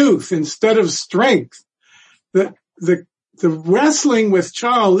youth instead of strength. The wrestling with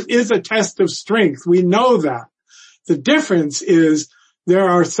Charles is a test of strength. We know that. The difference is there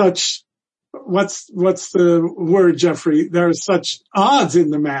are such, what's the word, Jeffrey? There are such odds in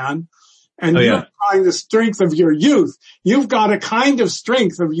the man, and you're trying the strength of your youth. You've got a kind of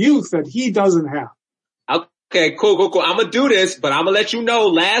strength of youth that he doesn't have. Okay, cool. I'm gonna do this, but I'm gonna let you know,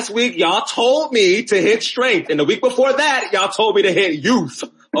 last week y'all told me to hit strength, and the week before that y'all told me to hit youth.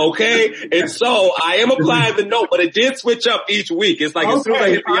 Okay? And so I am applying the note, but it did switch up each week. It's like as soon as I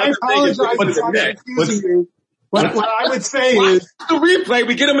hit the other thing, it's the next. What I would say is the replay.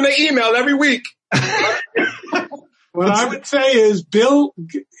 We get them in the email every week. What I would say is build.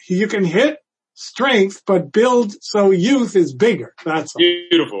 You can hit strength, but build so youth is bigger. That's all.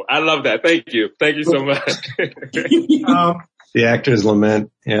 Beautiful. I love that. Thank you. Thank you so much. The actor's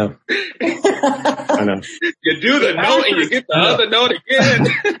lament. Yeah. I know. You do the note and you get the other note again.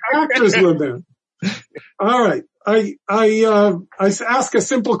 Actor's lament. All right. I ask a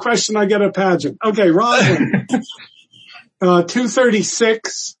simple question, I get a pageant. Okay, Rosalind.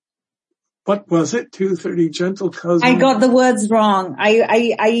 236. What was it? 230, gentle cousin. I got the words wrong.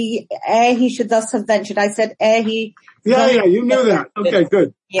 Ere he should thus have ventured. I said ere he. Yeah, you knew that. Okay,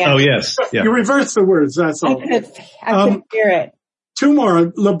 good. Yeah. Oh, yes. Yeah. You reversed the words, that's all. I could hear it. Two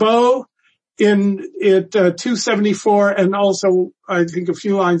more. LeBeau in 274 and also I think a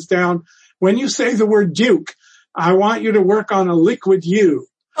few lines down. When you say the word Duke, I want you to work on a liquid U.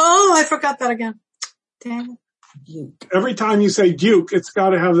 Oh, I forgot that again. Dang. Duke. Every time you say Duke, it's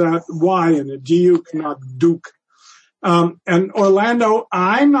got to have that Y in it. Duke, not Duke. And Orlando,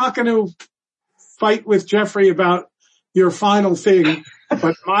 I'm not going to fight with Jeffrey about your final thing,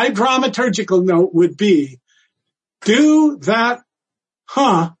 but my dramaturgical note would be, do that,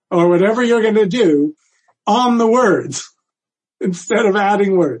 or whatever you're going to do on the words instead of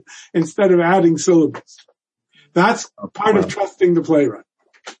adding syllables. That's part of trusting the playwright.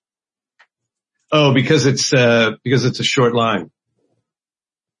 Oh, because it's a short line.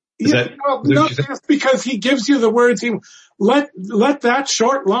 Just because he gives you the words. Let that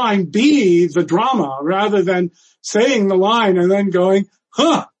short line be the drama rather than saying the line and then going,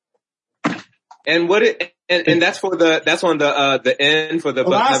 And that's on the end for the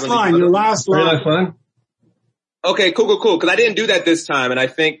last line, your last line. Okay, cool. Cause I didn't do that this time and I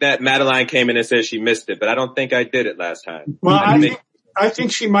think that Madeline came in and said she missed it, but I don't think I did it last time. Well, I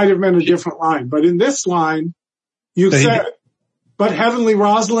think she might have meant a different line, but in this line, you said, but Heavenly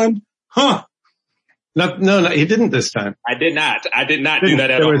Rosalind, No, he didn't this time. I did not do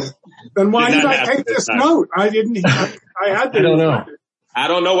that at all. Then why did I take this note? I had to. I don't know. I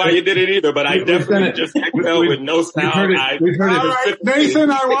don't know why you did it either, but I definitely just fell with no sound. We've heard it. All right,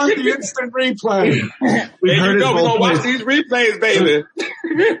 Nathan, I want the instant replay. There you go. We're going to watch these replays, baby.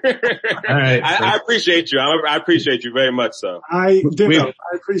 All right. I appreciate you. I appreciate you very much, so. I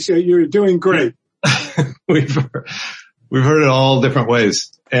appreciate you. You're doing great. We've heard it all different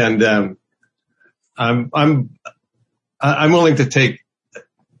ways. And, I'm willing to take,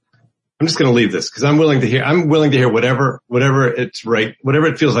 I'm just going to leave this because I'm willing to hear whatever it's right, whatever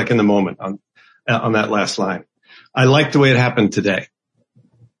it feels like in the moment on that last line. I like the way it happened today.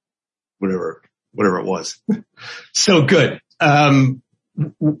 Whatever it was. So good.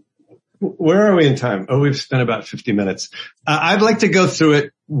 Where are we in time? Oh, we've spent about 50 minutes. I'd like to go through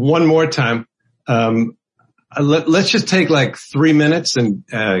it one more time. Let's just take like 3 minutes and,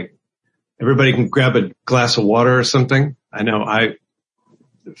 everybody can grab a glass of water or something. I know I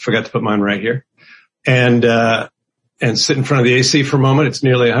forgot to put mine right here. And sit in front of the AC for a moment. It's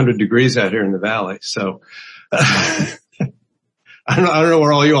nearly 100 degrees out here in the valley. So, I don't know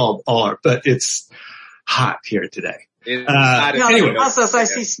where all you all are, but it's hot here today. Anyway. I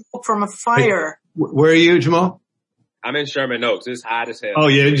see smoke from a fire. Where are you, Jamal? I'm in Sherman Oaks. It's hot as hell. Oh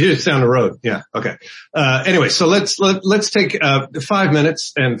yeah, you're just down the road. Yeah. Okay. Anyway, so let's take 5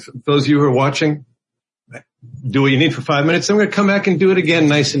 minutes, and for those of you who are watching, do what you need for 5 minutes. Then we're going to come back and do it again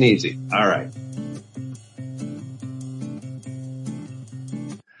nice and easy. All right.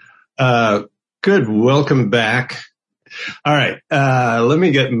 Good. Welcome back. All right. Let me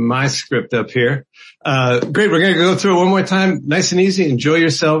get my script up here. Great. We're going to go through it one more time. Nice and easy. Enjoy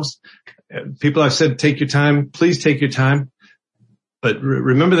yourselves. People, I've said, take your time. Please take your time. But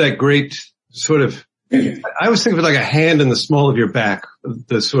remember that great sort of, I always think of it like a hand in the small of your back,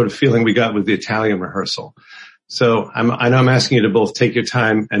 the sort of feeling we got with the Italian rehearsal. So I know I'm asking you to both take your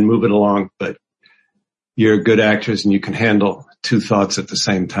time and move it along, but you're good actors and you can handle two thoughts at the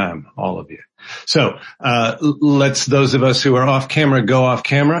same time, all of you. So, let's, those of us who are off camera, go off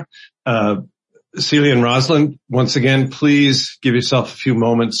camera. Celia and Rosalind, once again, please give yourself a few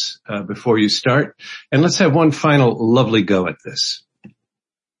moments before you start. And let's have one final lovely go at this.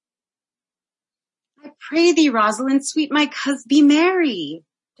 I pray thee, Rosalind, sweet my coz, be merry.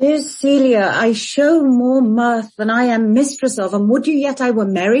 Dear Celia, I show more mirth than I am mistress of, and would you yet I were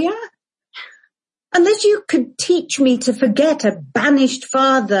merrier? Unless you could teach me to forget a banished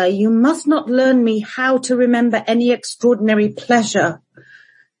father, you must not learn me how to remember any extraordinary pleasure.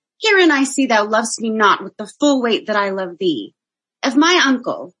 Herein I see thou lovest me not with the full weight that I love thee. If my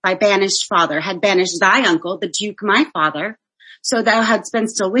uncle, thy banished father, had banished thy uncle, the Duke my father, so thou hadst been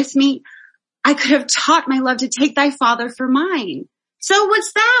still with me, I could have taught my love to take thy father for mine. So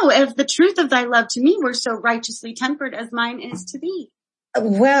wouldst thou, if the truth of thy love to me were so righteously tempered as mine is to thee.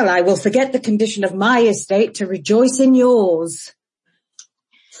 Well, I will forget the condition of my estate to rejoice in yours.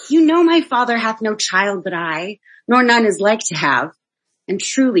 You know my father hath no child but I, nor none is like to have. And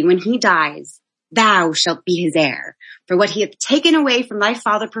truly, when he dies, thou shalt be his heir. For what he hath taken away from thy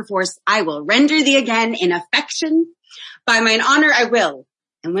father perforce, I will render thee again in affection. By mine honor I will.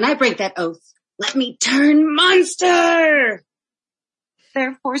 And when I break that oath, let me turn monster.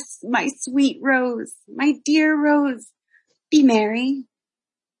 Therefore, my sweet Rose, my dear Rose, be merry.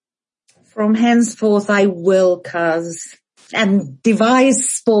 From henceforth I will, coz, and devise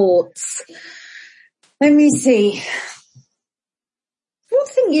sports. Let me see. What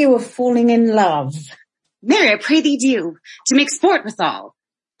think you of falling in love? Marry, I pray thee do, to make sport withal.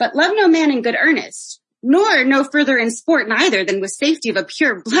 But love no man in good earnest, nor no further in sport neither than with safety of a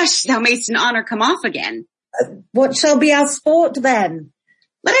pure blush thou mayst in honor come off again. What shall be our sport then?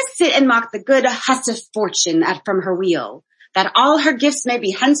 Let us sit and mock the good hust of fortune at from her wheel, that all her gifts may be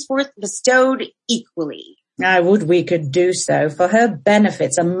henceforth bestowed equally. I would we could do so, for her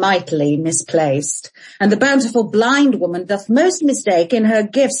benefits are mightily misplaced, and the bountiful blind woman doth most mistake in her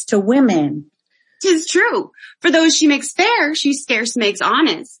gifts to women. 'Tis true, for those she makes fair, she scarce makes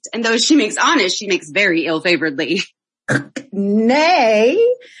honest, and those she makes honest, she makes very ill-favoredly.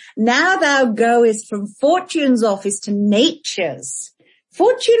 Nay, now thou goest from fortune's office to nature's.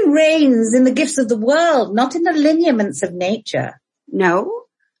 Fortune reigns in the gifts of the world, not in the lineaments of nature. No,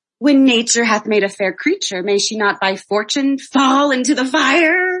 when nature hath made a fair creature, may she not by fortune fall into the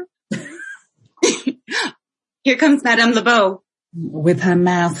fire? Here comes Madame Lebeau. With her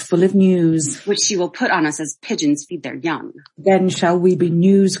mouth full of news. Which she will put on us as pigeons feed their young. Then shall we be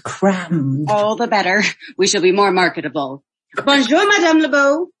news crammed. All the better. We shall be more marketable. Bonjour, Madame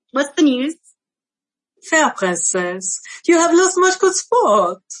Lebeau. What's the news? Fair princess, you have lost much good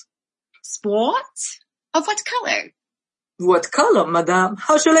sport. Sport? Of what color? What color, madame?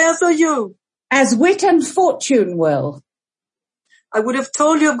 How shall I answer you? As wit and fortune will. I would have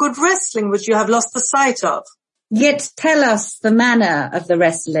told you of good wrestling which you have lost the sight of. Yet tell us the manner of the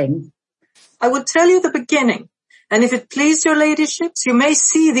wrestling. I would tell you the beginning, and if it please your ladyships, you may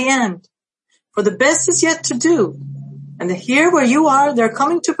see the end. For the best is yet to do, and here where you are, they're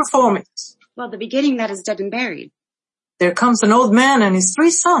coming to perform it. Well, the beginning that is dead and buried. There comes an old man and his 3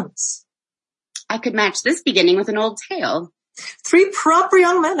 sons. I could match this beginning with an old tale. 3 proper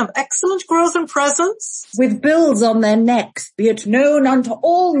young men of excellent growth and presence. With bills on their necks, be it known unto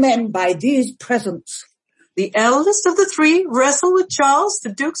all men by these presents. The eldest of the 3 wrestled with Charles,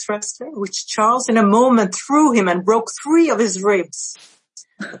 the Duke's wrestler, which Charles in a moment threw him and broke 3 of his ribs.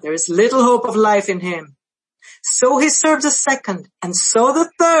 But there is little hope of life in him. So he served the 2nd, and so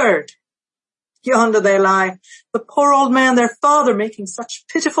the 3rd. Yonder they lie, the poor old man, their father, making such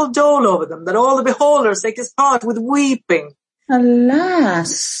pitiful dole over them that all the beholders take his part with weeping.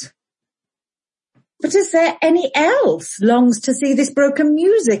 Alas! But is there any else longs to see this broken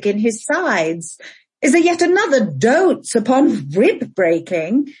music in his sides? Is there yet another dotes upon rib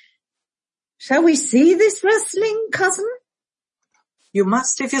breaking? Shall we see this wrestling, cousin? You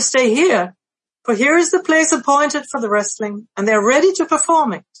must if you stay here, for here is the place appointed for the wrestling, and they are ready to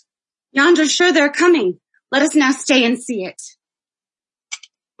perform it. Yonder, sure they're coming. Let us now stay and see it.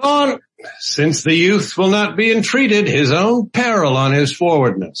 On, since the youth will not be entreated, his own peril on his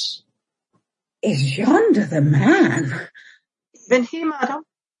forwardness. Is yonder the man? Then he, madam.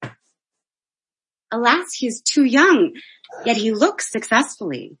 Alas, he is too young, yet he looks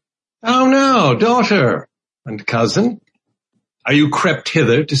successfully. How now, daughter and cousin? Are you crept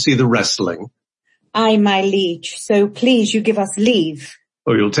hither to see the wrestling? Aye, my liege, so please you give us leave.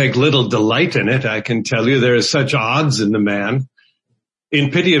 Oh, you'll take little delight in it, I can tell you. There are such odds in the man.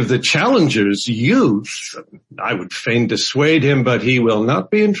 In pity of the challenger's youth, I would fain dissuade him, but he will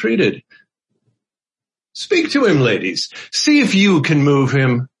not be entreated. Speak to him, ladies. See if you can move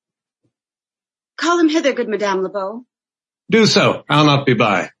him. Call him hither, good Madame Lebeau. Do so. I'll not be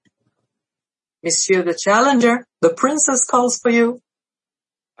by. Monsieur the challenger, the princess calls for you.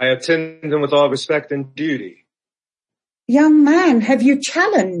 I attend him with all respect and duty. Young man, have you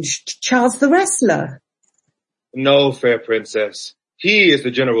challenged Charles the wrestler? No, fair princess. He is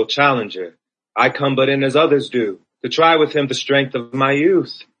the general challenger. I come but in as others do, to try with him the strength of my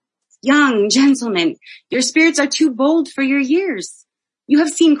youth. Young gentlemen, your spirits are too bold for your years. You have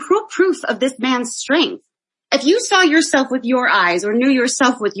seen cruel proof of this man's strength. If you saw yourself with your eyes or knew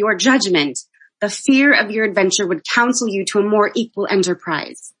yourself with your judgment, the fear of your adventure would counsel you to a more equal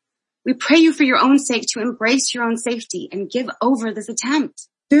enterprise. We pray you for your own sake to embrace your own safety and give over this attempt.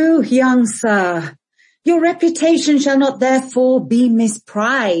 Do, young sir. Your reputation shall not therefore be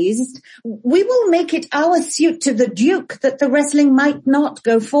misprized. We will make it our suit to the Duke that the wrestling might not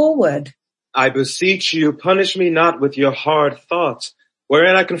go forward. I beseech you, punish me not with your hard thoughts,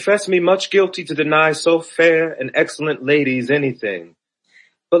 wherein I confess me much guilty to deny so fair and excellent ladies anything.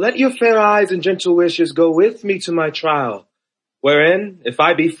 But let your fair eyes and gentle wishes go with me to my trial, wherein, if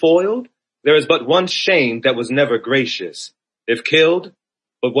I be foiled, there is but one shame that was never gracious, if killed,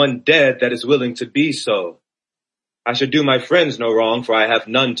 but one dead that is willing to be so. I should do my friends no wrong, for I have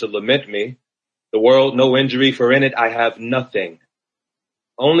none to lament me. The world no injury, for in it I have nothing.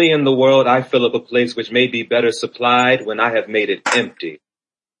 Only in the world I fill up a place which may be better supplied when I have made it empty.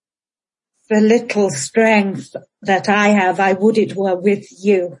 The little strength that I have, I would it were with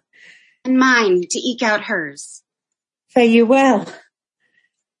you. And mine to eke out hers. Fare you well.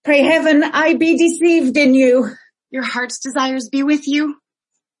 Pray heaven I be deceived in you. Your heart's desires be with you.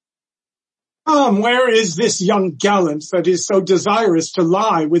 Where is this young gallant that is so desirous to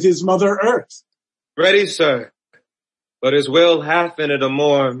lie with his mother earth? Ready, sir, but his will hath in it a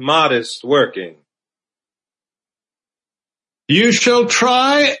more modest working. You shall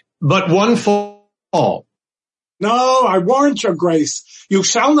try but one for all. No, I warrant your grace, you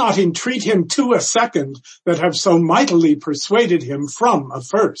shall not entreat him to a second that have so mightily persuaded him from a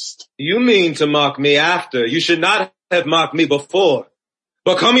first. You mean to mock me after. You should not have mocked me before.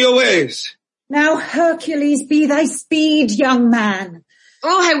 But come your ways. Now Hercules be thy speed, young man.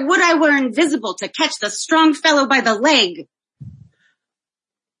 Oh, would I were invisible to catch the strong fellow by the leg.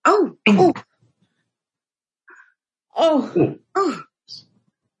 Oh.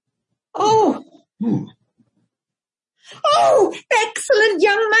 Oh, excellent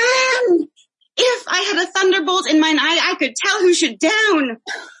young man. If I had a thunderbolt in mine eye, I could tell who should down.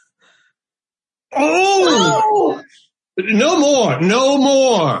 Oh! No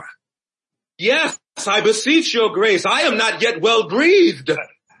more. Yes, I beseech your grace. I am not yet well breathed.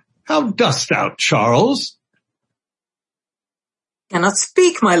 How dost thou, Charles? Cannot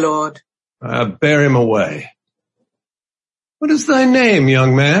speak, my lord. Bear him away. What is thy name,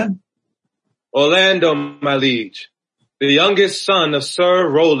 young man? Orlando, my liege, the youngest son of Sir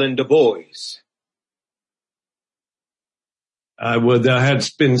Roland de Boys. I would thou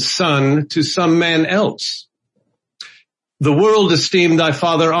hadst been son to some man else. The world esteemed thy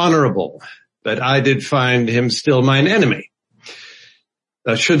father honorable, but I did find him still mine enemy.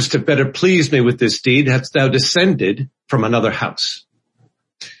 Thou shouldst have better pleased me with this deed hadst thou descended from another house.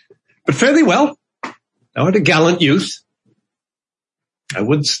 But fare thee well. Thou art a gallant youth. I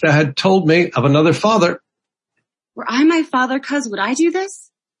wouldst thou had told me of another father. Were I my father, cuz, would I do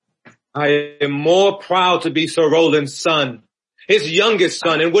this? I am more proud to be Sir Roland's son, his youngest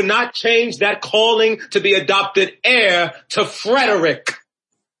son, and would not change that calling to be adopted heir to Frederick.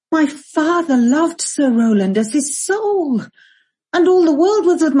 My father loved Sir Roland as his soul, and all the world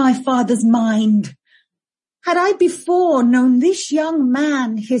was of my father's mind. Had I before known this young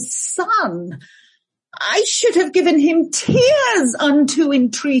man, his son, I should have given him tears unto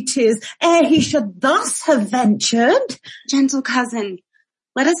entreaties, ere he should thus have ventured. Gentle cousin,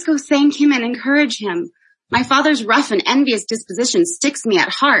 let us go thank him and encourage him. My father's rough and envious disposition sticks me at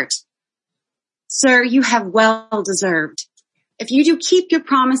heart. Sir, you have well deserved. If you do keep your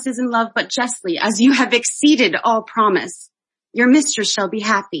promises in love but justly, as you have exceeded all promise, your mistress shall be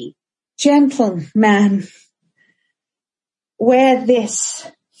happy. Gentleman, wear this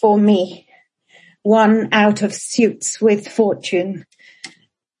for me, one out of suits with fortune,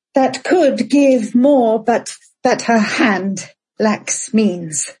 that could give more, but that her hand lacks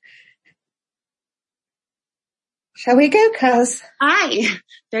means. Shall we go, cuz? Aye,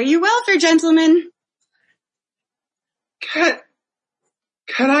 fare you well, fair gentlemen.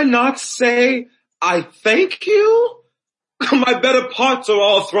 Can I not say I thank you? My better parts are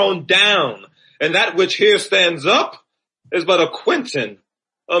all thrown down, and that which here stands up is but a Quentin,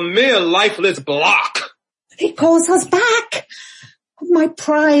 a mere lifeless block. He calls us back. My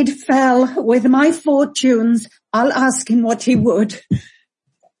pride fell with my fortunes. I'll ask him what he would.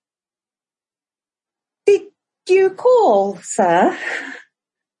 Did you call, sir?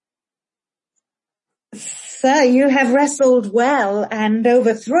 Sir, you have wrestled well and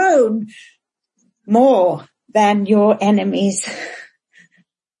overthrown more than your enemies.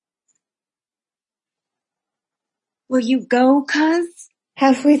 Will you go, cuz?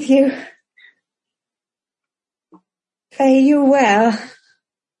 Have with you. Fare you well.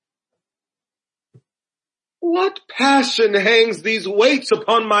 What passion hangs these weights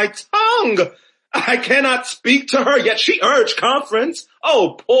upon my tongue? I cannot speak to her, yet she urged conference.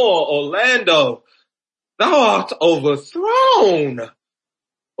 Oh, poor Orlando, thou art overthrown.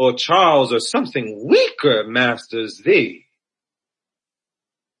 Or Charles or something weaker masters thee.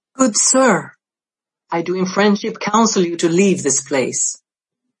 Good sir, I do in friendship counsel you to leave this place.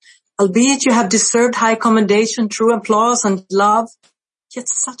 Albeit you have deserved high commendation, true applause and love, Yet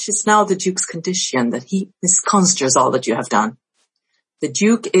such is now the Duke's condition that he misconstrues all that you have done. The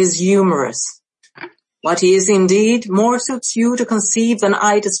Duke is humorous. What he is indeed more suits you to conceive than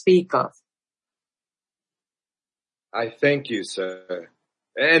I to speak of. I thank you, sir.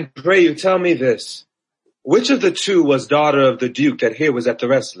 And pray you tell me this. Which of the two was daughter of the Duke that here was at the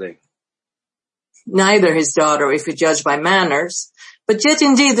wrestling? Neither his daughter, if you judge by manners, but yet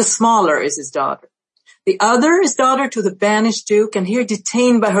indeed the smaller is his daughter. The other is daughter to the banished Duke, and here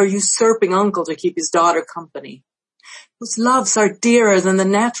detained by her usurping uncle to keep his daughter company, whose loves are dearer than the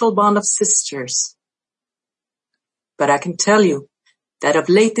natural bond of sisters. But I can tell you that of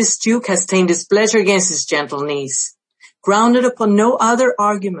late this Duke has tamed his pleasure against his gentle niece, grounded upon no other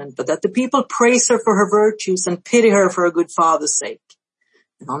argument but that the people praise her for her virtues and pity her for her good father's sake.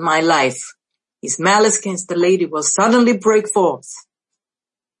 And on my life, his malice against the lady will suddenly break forth.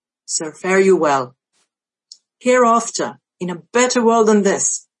 Sir, fare you well. Hereafter, in a better world than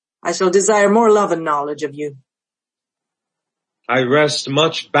this, I shall desire more love and knowledge of you. I rest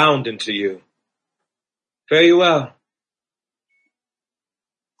much bounden to you. Fare you well.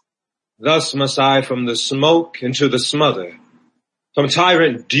 Thus must I from the smoke into the smother, from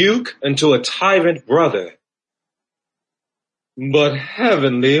tyrant Duke into a tyrant brother. But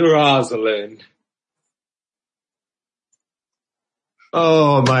heavenly Rosalind.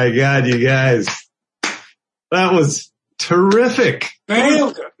 Oh my God, you guys. That was terrific.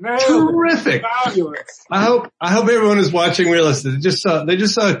 Nailed it. Terrific. Fabulous. I hope everyone who's watching realized that they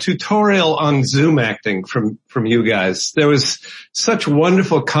just saw a tutorial on Zoom acting from you guys. There was such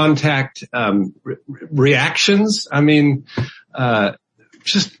wonderful contact, reactions. I mean,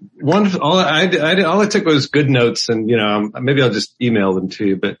 just wonderful. All I took was good notes, and, maybe I'll just email them to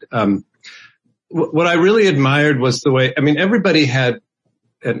you. But, what I really admired was the way, everybody had,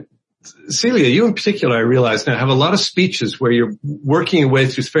 and Celia, you in particular, I realize now, have a lot of speeches where you're working your way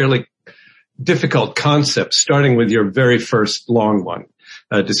through fairly difficult concepts, starting with your very first long one,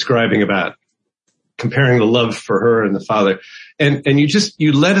 describing about comparing the love for her and the father. And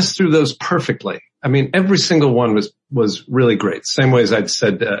you led us through those perfectly. Every single one was really great. Same way as I'd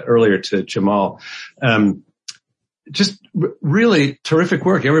said earlier to Jamal. Just really terrific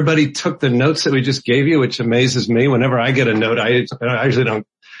work. Everybody took the notes that we just gave you, which amazes me. Whenever I get a note, I usually don't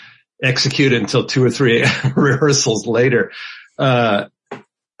execute it until 2 or 3 rehearsals later.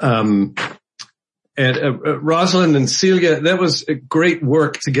 Rosalind and Celia, that was a great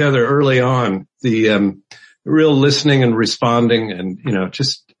work together early on. The real listening and responding, and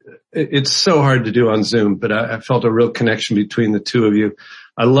it's so hard to do on Zoom, but I felt a real connection between the two of you.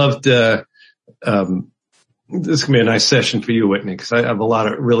 I loved this can be a nice session for you, Whitney, because I have a lot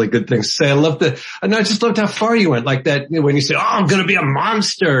of really good things to say. I just loved how far you went, like that, when you say, "Oh, I'm going to be a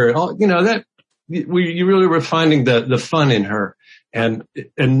monster." You really were finding the fun in her, and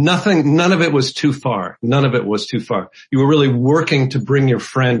none of it was too far. None of it was too far. You were really working to bring your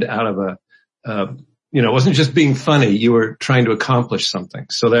friend out of it wasn't just being funny. You were trying to accomplish something.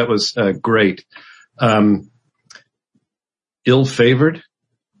 So that was great. Ill-favored?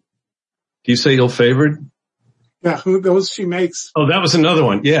 Do you say ill-favored? Yeah, those she makes. Oh, that was another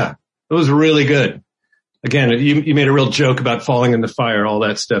one. Yeah, it was really good. Again, you made a real joke about falling in the fire, all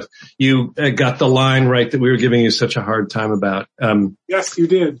that stuff. You got the line right that we were giving you such a hard time about. Yes, you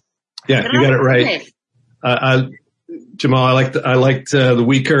did. Yeah, you got it right. Jamal, I liked the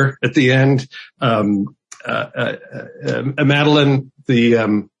weaker at the end. Madeline,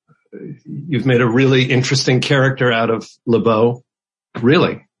 you've made a really interesting character out of LeBeau.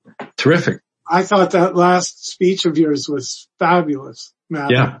 Really terrific. I thought that last speech of yours was fabulous,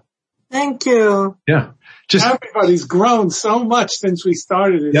 Madeline. Yeah. Thank you. Yeah. Everybody's grown so much since we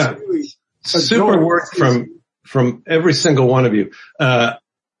started. It's really super work from every single one of you.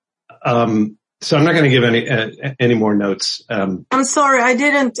 So I'm not going to give any more notes. I'm sorry, I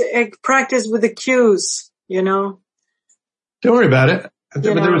didn't practice with the cues, Don't worry about it. But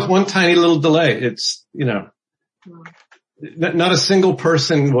there was one tiny little delay. It's, not a single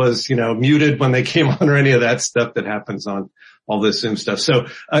person was, muted when they came on or any of that stuff that happens on all this Zoom stuff. So,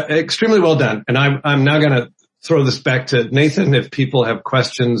 extremely well done. And I'm now going to throw this back to Nathan if people have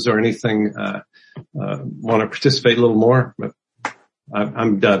questions or anything, want to participate a little more, but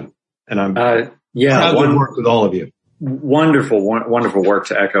I'm done. And I'm proud to work with all of you. Wonderful work,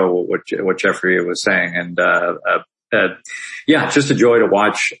 to echo what Jeffrey was saying. And, just a joy to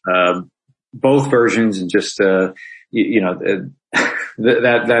watch, both versions, and just, that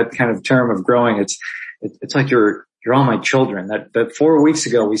kind of term of growing. It's like you're all my children. That 4 weeks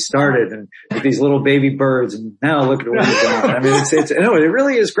ago we started, and with these little baby birds, and now look at what we've done. It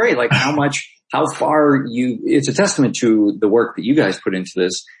really is great. Like how much how far it's a testament to the work that you guys put into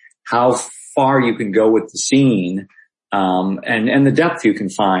this, how far you can go with the scene, and the depth you can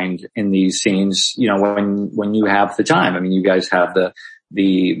find in these scenes, when you have the time. I mean, you guys have the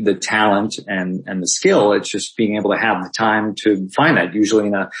talent and the skill. It's just being able to have the time to find that. Usually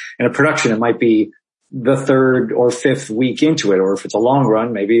in a production, it might be the third or fifth week into it, or if it's a long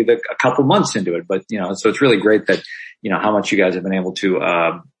run, maybe a couple months into it. But, so it's really great that, how much you guys have been able to,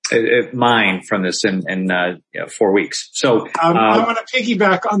 mine from this in 4 weeks. So, I want to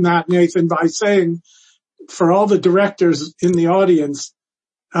piggyback on that, Nathan, by saying for all the directors in the audience,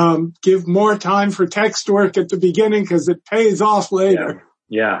 give more time for text work at the beginning because it pays off later.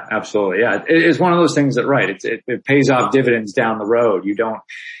 Yeah, absolutely. Yeah. It's one of those things that, right. It pays off dividends down the road.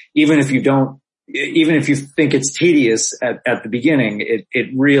 Even if you think it's tedious at the beginning, it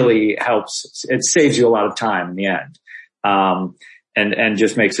really helps. It saves you a lot of time in the end. And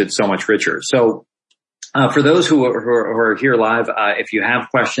just makes it so much richer. So, for those who are here live, if you have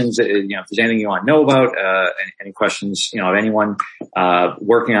questions, if there's anything you want to know about, any questions, of anyone,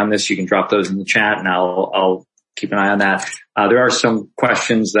 working on this, you can drop those in the chat and I'll keep an eye on that. There are some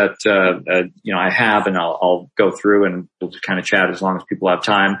questions that, I have, and I'll go through and we'll just kind of chat as long as people have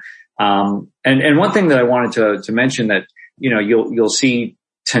time. And one thing that I wanted to mention that, you'll see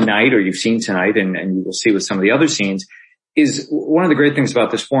tonight, or you've seen tonight, and you will see with some of the other scenes, is one of the great things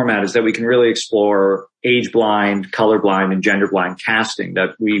about this format is that we can really explore age blind, color blind, and gender blind casting, that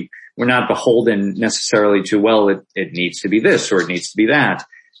we're not beholden necessarily to, well, it needs to be this or it needs to be that.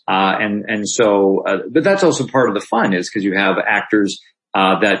 But that's also part of the fun, is because you have actors,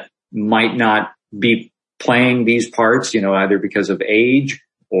 that might not be playing these parts, either because of age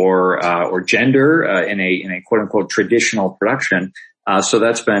or gender, in a quote unquote traditional production. So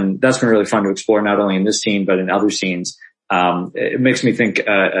that's been really fun to explore, not only in this scene, but in other scenes. It makes me think,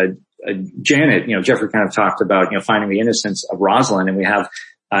 Janet, Jeffrey kind of talked about, finding the innocence of Rosalind, and we have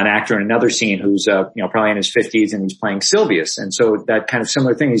an actor in another scene who's, probably in his 50s, and he's playing Silvius. And so that kind of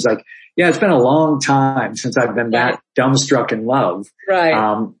similar thing, he's like, yeah, it's been a long time since I've been that dumbstruck in love. Right.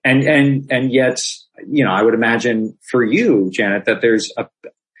 And yet, I would imagine for you, Janet, that there's a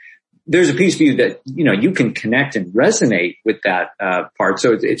piece of you that, you can connect and resonate with that, part.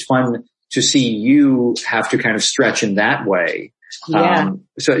 So it's fun to see you have to kind of stretch in that way. Yeah.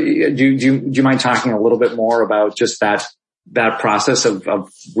 So do you mind talking a little bit more about just that process of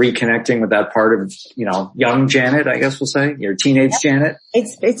reconnecting with that part of, young Janet, I guess we'll say, your teenage Janet?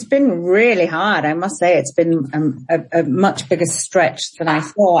 It's been really hard. I must say it's been a much bigger stretch than I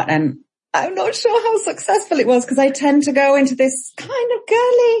thought. And I'm not sure how successful it was, because I tend to go into this kind of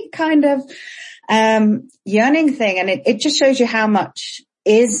girly, kind of, yearning thing. And it just shows you how much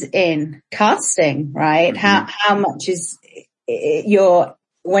is in casting, right? Mm-hmm. How much is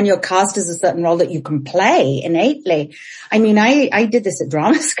when you're cast as a certain role that you can play innately. I mean, I did this at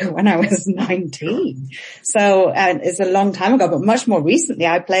drama school when I was 19. So, it's a long time ago, but much more recently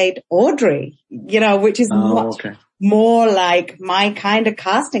I played Audrey, which is more like my kind of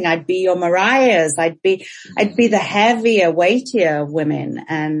casting. I'd be your Mariahs. I'd be the heavier, weightier women.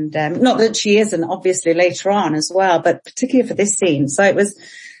 And, not that she isn't, obviously later on as well, but particularly for this scene. So it was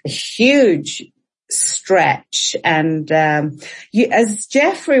a huge stretch. And, as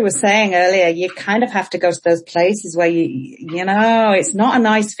Jeffrey was saying earlier, you kind of have to go to those places where it's not a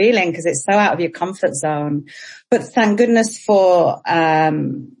nice feeling because it's so out of your comfort zone. But thank goodness for,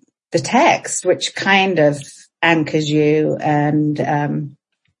 the text, which kind of anchors you, and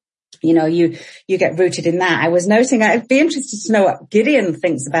you get rooted in that. I was noting, I'd be interested to know what Gideon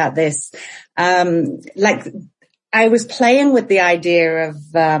thinks about this. Like I was playing with the idea of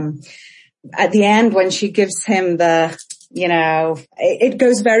at the end when she gives him the, it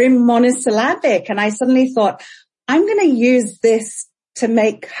goes very monosyllabic, and I suddenly thought, I'm going to use this to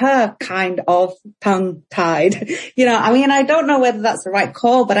make her kind of tongue-tied. I don't know whether that's the right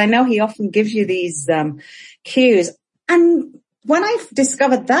call, but I know he often gives you these cues. And when I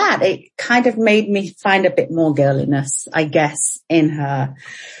discovered that, it kind of made me find a bit more girliness, I guess, in her.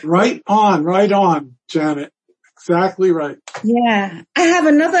 Right on, Janet. Exactly right. Yeah. I have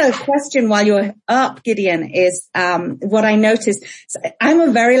another question while you're up, Gideon, is what I noticed. So I'm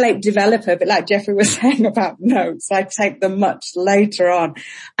a very late developer, but like Jeffrey was saying about notes, I take them much later on.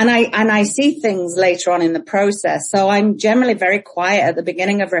 And I see things later on in the process. So I'm generally very quiet at the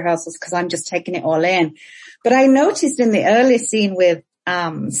beginning of rehearsals because I'm just taking it all in. But I noticed in the early scene with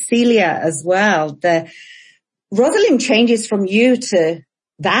Celia as well, Rosalind changes from you to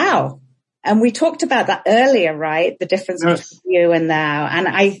thou. And we talked about that earlier, right? The difference between you and thou.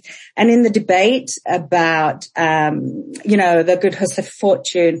 And in the debate about, the good huss of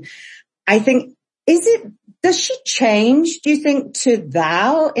fortune, I think, does she change, do you think, to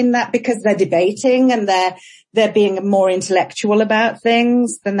thou in that because they're debating and they're being more intellectual about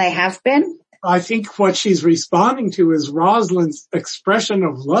things than they have been? I think what she's responding to is Rosalind's expression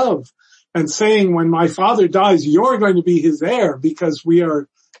of love and saying, when my father dies, you're going to be his heir because we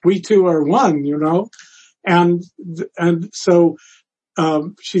two are one, you know? And so,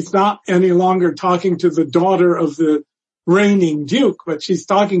 she's not any longer talking to the daughter of the reigning duke, but she's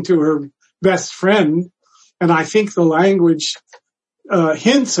talking to her best friend. And I think the language,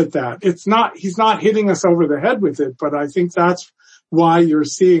 hints at that. He's not hitting us over the head with it, but I think that's why you're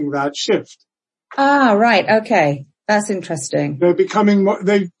seeing that shift. Ah, right. Okay. That's interesting. They're becoming more,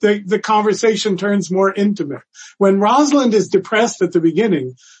 the conversation turns more intimate. When Rosalind is depressed at the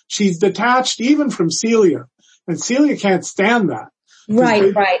beginning, she's detached even from Celia, and Celia can't stand that.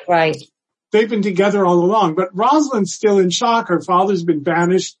 Right. They've been together all along, but Rosalind's still in shock. Her father's been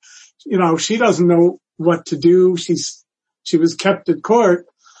banished. You know, she doesn't know what to do. She was kept at court,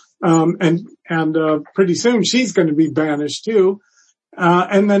 and pretty soon she's going to be banished too.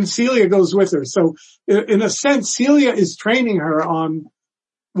 And then Celia goes with her. So in a sense, Celia is training her on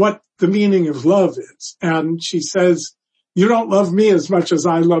what the meaning of love is. And she says, you don't love me as much as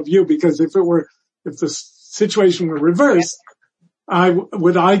I love you, because if the situation were reversed,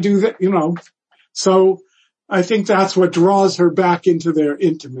 would I do that? You know, so I think that's what draws her back into their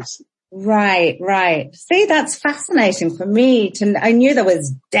intimacy. Right. See, that's fascinating for me I knew there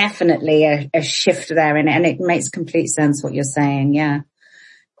was definitely a shift there in it, and it makes complete sense what you're saying. Yeah.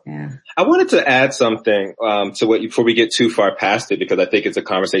 I wanted to add something to what before we get too far past it, because I think it's a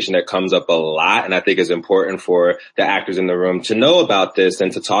conversation that comes up a lot, and I think it's important for the actors in the room to know about this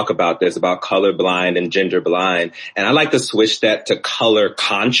and to talk about this, about colorblind and gender blind. And I like to switch that to color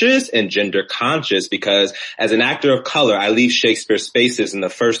conscious and gender conscious, because as an actor of color, I leave Shakespeare spaces, and the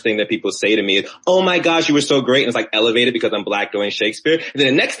first thing that people say to me is, oh my gosh, you were so great. And it's like elevated because I'm Black doing Shakespeare. And then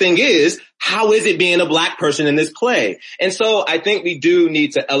the next thing is, how is it being a Black person in this play? And so I think we do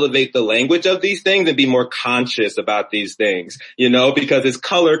need to elevate the language of these things and be more conscious about these things, you know, because it's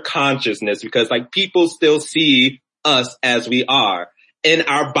color consciousness, because like people still see us as we are in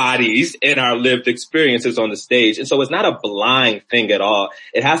our bodies, in our lived experiences on the stage. And so it's not a blind thing at all.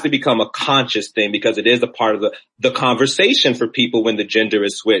 It has to become a conscious thing, because it is a part of the conversation for people when the gender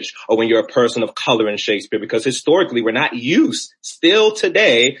is switched, or when you're a person of color in Shakespeare, because historically we're not used still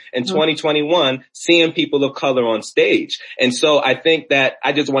today in 2021 seeing people of color on stage. And so I think that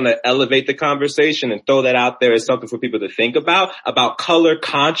I just want to elevate the conversation and throw that out there as something for people to think about color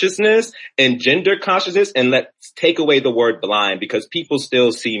consciousness and gender consciousness, and let's take away the word blind, because people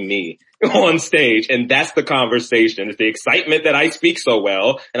still see me on stage, and that's the conversation. It's the excitement that I speak so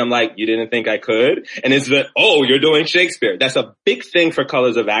well, and I'm like, you didn't think I could? And it's the, oh, you're doing Shakespeare. That's a big thing for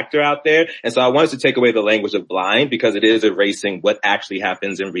colors of actor out there. And so I wanted to take away the language of blind, because it is erasing what actually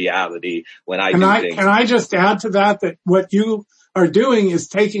happens in reality when I do things. Can I just add to that what you are doing is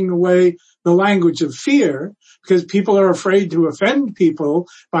taking away the language of fear, because people are afraid to offend people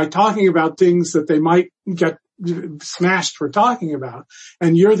by talking about things that they might get smashed for talking about.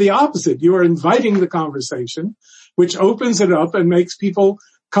 And you're the opposite. You are inviting the conversation, which opens it up and makes people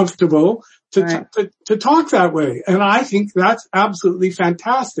comfortable to talk that way. And I think that's absolutely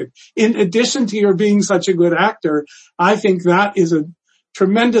fantastic. In addition to your being such a good actor, I think that is a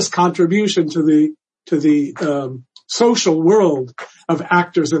tremendous contribution to the social world of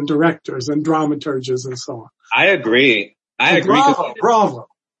actors and directors and dramaturges and so on. I agree. Bravo.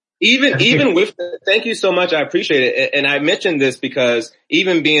 Even with thank you so much. I appreciate it. And I mentioned this because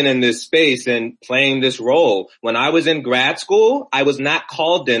even being in this space and playing this role, when I was in grad school, I was not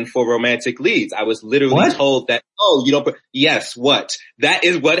called in for romantic leads. I was literally told that, oh, you don't, yes, what? That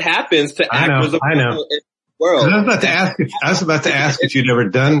is what happens to actors of color in the world. I was about to ask if you'd ever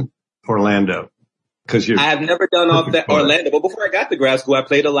done Orlando. I have never done off that Orlando, but before I got to grad school, I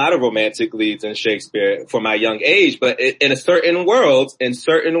played a lot of romantic leads in Shakespeare for my young age. But in certain worlds,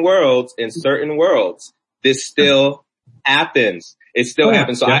 this still happens. It still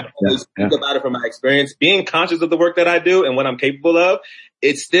happens. So I always think about it from my experience, being conscious of the work that I do and what I'm capable of.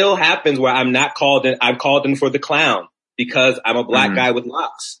 It still happens where I'm not called in. I'm called in for the clown because I'm a Black guy with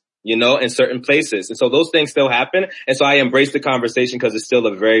locks, you know, in certain places. And so those things still happen. And so I embrace the conversation because it's still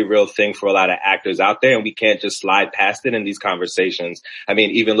a very real thing for a lot of actors out there. And we can't just slide past it in these conversations. I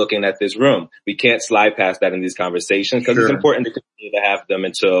mean, even looking at this room, we can't slide past that in these conversations because it's important to continue to have them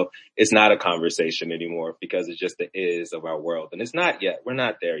until it's not a conversation anymore, because it's just the is of our world. And it's not yet. We're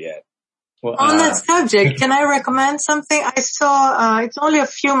not there yet. Well, on that subject, can I recommend something? I saw, it's only a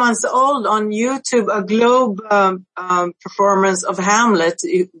few months old on YouTube, a Globe, performance of Hamlet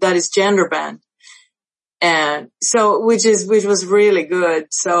that is gender banned. And so, which was really good.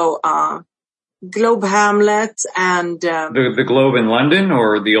 So, Globe Hamlet and, the Globe in London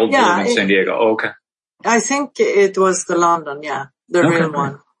or the old Globe in San Diego? Oh, okay. I think it was the London, the real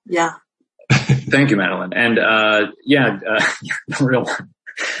one. Yeah. Thank you, Madeline. And, the real one.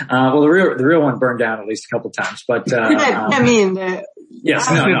 Well, the real one burned down at least a couple times, but, I mean, yes,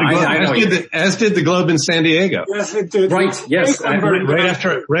 I know. As did the Globe in San Diego. Yes, it did. Right, yes.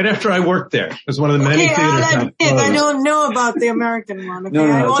 Right after I worked there. It was one of the many theaters. I don't know about the American one. Okay, No,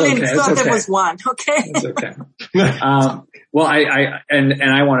 I only thought there okay. was one. Okay, it's okay. Well, I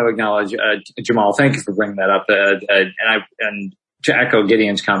want to acknowledge Jamal. Thank you for bringing that up. And to echo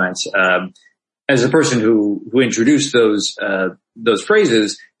Gideon's comments, as a person who introduced those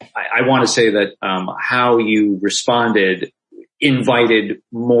phrases, I want to say that how you responded invited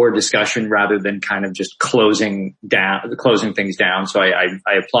more discussion rather than kind of just closing things down. So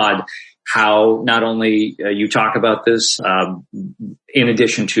I applaud how not only you talk about this, in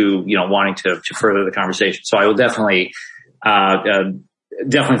addition to, wanting to further the conversation. So I will definitely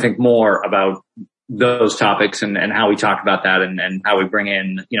think more about those topics and how we talk about that and how we bring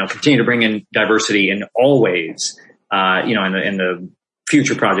in, continue to bring in diversity in all ways, in the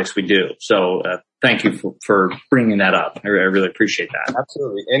future projects we do. So, thank you for bringing that up. I really appreciate that.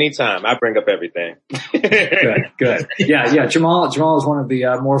 Absolutely. Anytime. I bring up everything. Good. Yeah. Jamal is one of the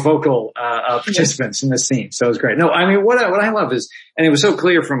more vocal participants in this scene. So it's great. No, I mean, what I love is, and it was so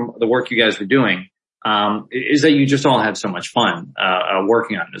clear from the work you guys were doing, is that you just all had so much fun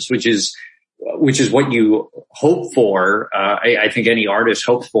working on this, which is what you hope for. I think any artist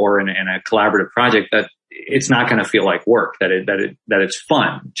hopes for in a collaborative project, that it's not going to feel like work, that it's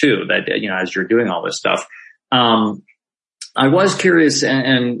fun too, that, as you're doing all this stuff. I was curious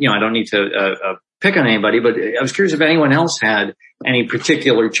and I don't need to, pick on anybody, but I was curious if anyone else had any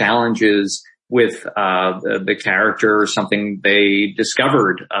particular challenges with, the character or something they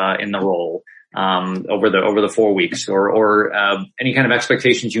discovered, in the role, over the 4 weeks or any kind of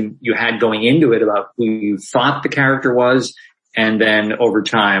expectations you had going into it about who you thought the character was. And then over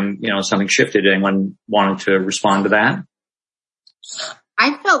time, something shifted. Anyone wanted to respond to that?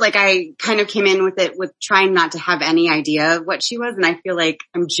 I felt like I kind of came in with it with trying not to have any idea of what she was. And I feel like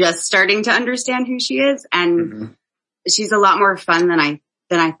I'm just starting to understand who she is. And she's a lot more fun than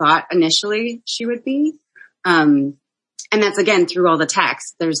I thought initially she would be. And that's again through all the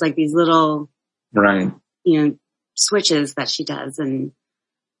text. There's like these little, right, switches that she does. And,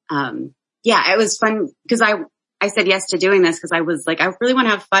 it was fun because I said yes to doing this because I was like, I really want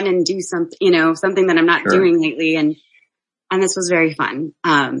to have fun and do something, something that I'm not doing lately. And this was very fun.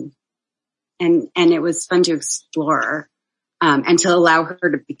 And it was fun to explore, and to allow her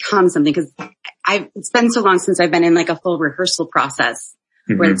to become something because it's been so long since I've been in like a full rehearsal process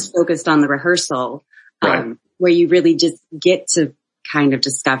where it's focused on the rehearsal, where you really just get to kind of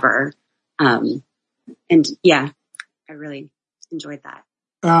discover. I really enjoyed that.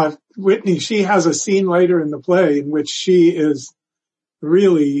 Whitney, she has a scene later in the play in which she is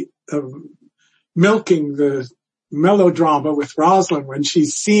really milking the melodrama with Rosalind when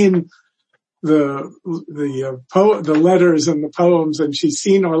she's seen the letters and the poems, and she's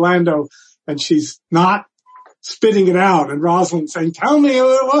seen Orlando, and she's not spitting it out, and Rosalind saying, "Tell me who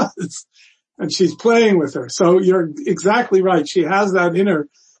it was," and she's playing with her. So you're exactly right. She has that in her,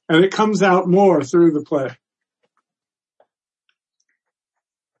 and it comes out more through the play.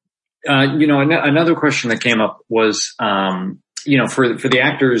 Another question that came up was, for the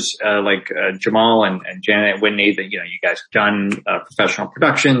actors, like, Jamal and Janet and Whitney, that, you guys have done, professional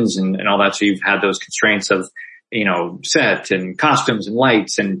productions and all that. So you've had those constraints of, set and costumes and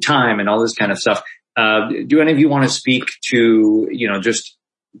lights and time and all this kind of stuff. Do any of you want to speak to, just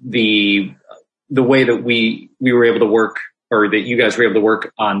the way that we were able to work, or that you guys were able to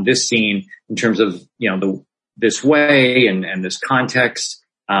work on this scene in terms of, this way and this context?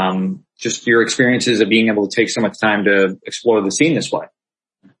 Just your experiences of being able to take so much time to explore the scene this way.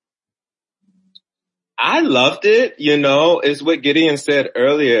 I loved it. It's what Gideon said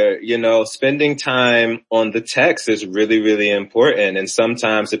earlier, spending time on the text is really, really important. And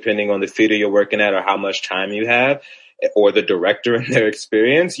sometimes depending on the theater you're working at or how much time you have, or the director in their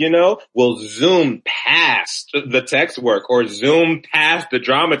experience, will zoom past the text work or zoom past the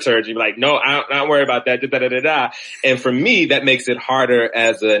dramaturgy. Like, no, I don't worry about that. And for me, that makes it harder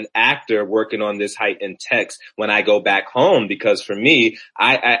as an actor working on this heightened text when I go back home, because for me,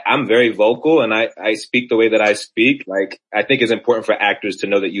 I'm very vocal and I speak the way that I speak. Like, I think it's important for actors to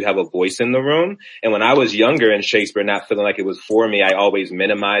know that you have a voice in the room. And when I was younger in Shakespeare, not feeling like it was for me, I always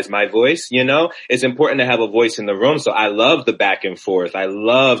minimized my voice, It's important to have a voice in the room. So I love the back and forth. I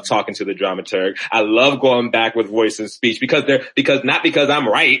love talking to the dramaturg. I love going back with voice and speech because not because I'm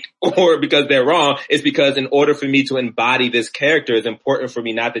right or because they're wrong. It's because in order for me to embody this character, it's important for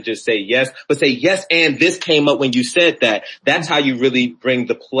me not to just say yes, but say yes, and this came up when you said that. That's how you really bring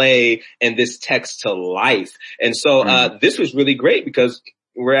the play and this text to life. And so this was really great because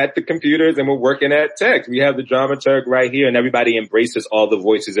we're at the computers and we're working at text. We have the dramaturg right here and everybody embraces all the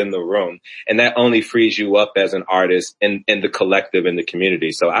voices in the room. And that only frees you up as an artist in the collective, in the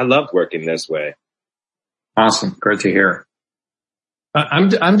community. So I loved working this way. Awesome. Great to hear. I'm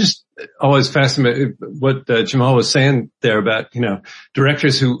just always fascinated what Jamal was saying there about,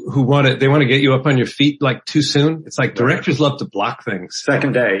 directors who they want to get you up on your feet like too soon. It's like directors love to block things.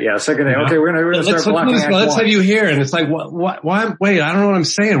 Second day. Okay, we're gonna start blocking. Let's have you here. And it's like, why? Wait, I don't know what I'm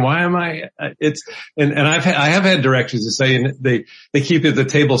saying. Why am I? I have had directors that say they keep you at the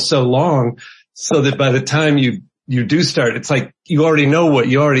table so long so that by the time you do start, it's like you already know what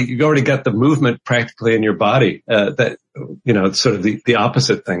you already got the movement practically in your body. That it's sort of the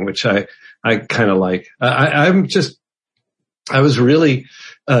opposite thing, which I kind of like. I was really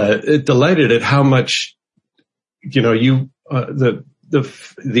delighted at how much the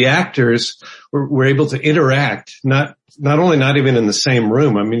actors were able to interact. Not even in the same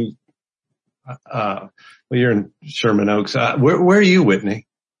room. I mean, you're in Sherman Oaks. Where are you, Whitney?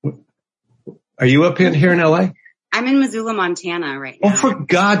 Are you up here in LA? I'm in Missoula, Montana right now. Oh, for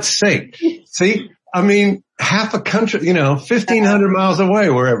God's sake. See, I mean, half a country, 1,500 miles away,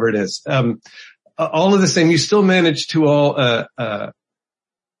 wherever it is. All of the same, you still manage to all,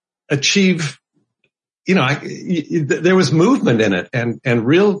 achieve, there was movement in it and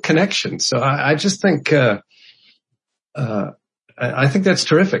real connection. So I just think, I think that's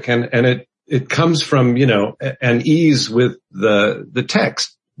terrific. And it comes from, an ease with the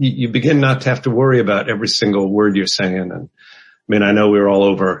text. You begin not to have to worry about every single word you're saying. And I mean, I know we're all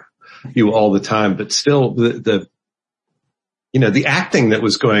over you all the time, but still the acting that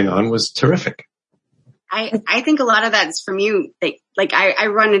was going on was terrific. I think a lot of that is from you. I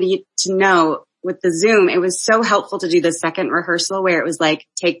wanted you to know with the Zoom, it was so helpful to do the second rehearsal where it was like,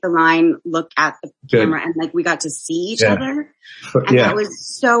 take the line, look at the camera, and like we got to see each other. And that was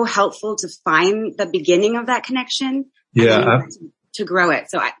so helpful to find the beginning of that connection. Yeah. To grow it.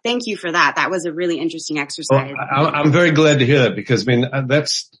 So thank you for that. That was a really interesting exercise. Well, I'm very glad to hear that because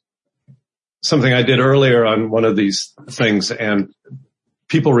that's something I did earlier on one of these things and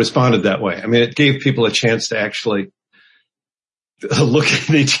people responded that way. I mean, it gave people a chance to actually look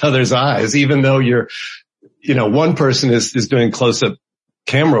in each other's eyes, even though one person is doing close up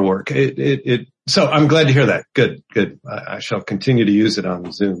camera work. So I'm glad to hear that. Good. I shall continue to use it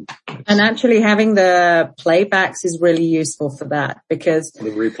on Zoom. And actually having the playbacks is really useful for that because the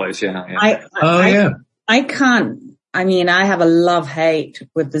replays, I can't, I have a love-hate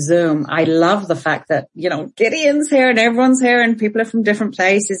with the Zoom. I love the fact that, Gideon's here and everyone's here and people are from different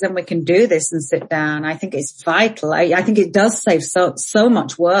places and we can do this and sit down. I think it's vital. I think it does save so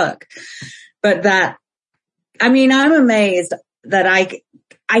much work, but I'm amazed that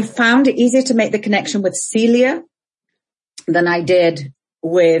I found it easier to make the connection with Celia than I did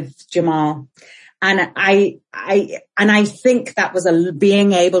with Jamal. And I think that was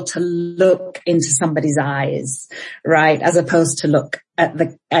being able to look into somebody's eyes, right? As opposed to look at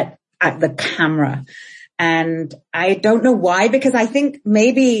the camera. And I don't know why, because I think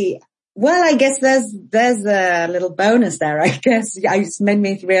maybe, I guess there's a little bonus there. I guess it just made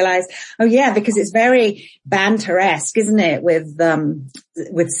me realize, because it's very banter-esque, isn't it?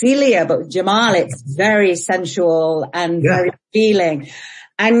 With Celia, but with Jamal, it's very sensual and very feeling.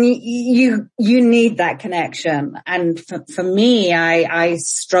 And you need that connection. And for me, I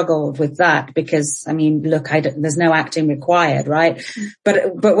struggled with that because, there's no acting required, right?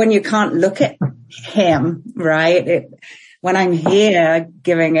 But when you can't look at him, right? When I'm here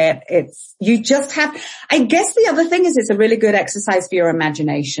giving you just have, I guess the other thing is it's a really good exercise for your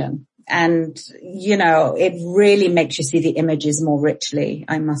imagination. And, it really makes you see the images more richly,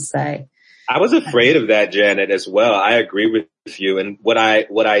 I must say. I was afraid of that, Janet, as well. I agree with you. And what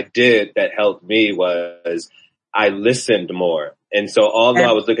I did that helped me was I listened more. And so although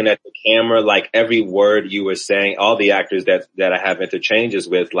I was looking at the camera, like every word you were saying, all the actors that I have interchanges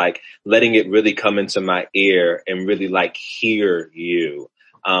with, like letting it really come into my ear and really like hear you,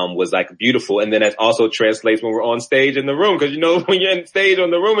 was like beautiful. And then that also translates when we're on stage in the room. Cause you know, when you're in stage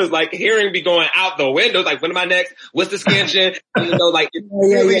on the room, it's like hearing be going out the window. Like, when am I next? What's the scansion? You know, like it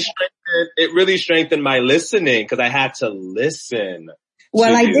really strengthened my listening cause I had to listen.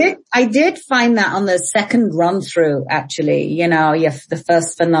 Well, I did find that on the second run through, actually, you know, the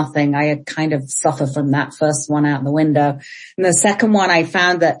first for nothing. I had kind of suffered from that first one out the window. And the second one, I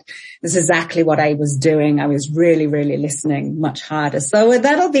found that this is exactly what I was doing. I was really, really listening much harder. So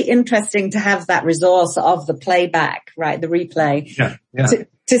that'll be interesting to have that resource of the playback, right? The replay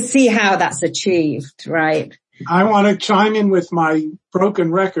to see how that's achieved, right? I want to chime in with my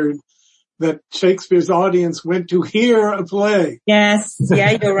broken record that Shakespeare's audience went to hear a play. Yes.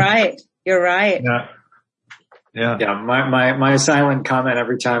 Yeah, you're right. You're right. Yeah. My silent comment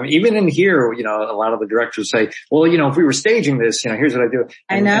every time, even in here, you know, a lot of the directors say, well, you know, if we were staging this, you know, here's what I do.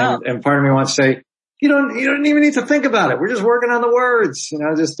 I know. And part of me wants to say, you don't even need to think about it. We're just working on the words, you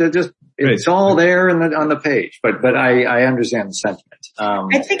know, it's all there on the page. But I understand the sentiment.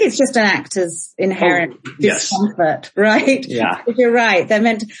 I think it's just an actor's inherent discomfort, right? Yeah. You're right. They're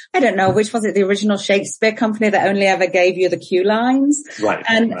meant to, I don't know, which was it, the original Shakespeare company that only ever gave you the cue lines? Right.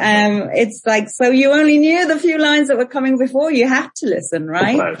 And, it's like, so you only knew the few lines that were coming before, you had to listen,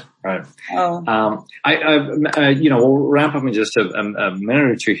 right? Right. Oh. You know, we'll wrap up in just a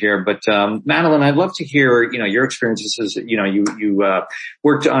minute or two here, but, Madeline, I'd love to hear, you know, your experiences as, you know, you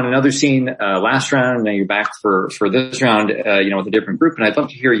worked on another scene, last round, and now you're back for this round, you know, with a different group. And I'd love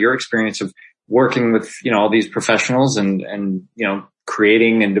to hear your experience of working with, you know, all these professionals and, you know,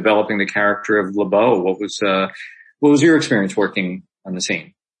 creating and developing the character of LeBeau. What was your experience working on the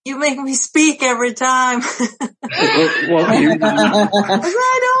scene? You make me speak every time. Well, I don't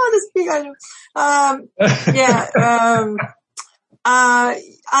want to speak.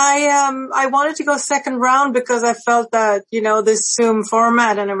 I wanted to go second round because I felt that, you know, this Zoom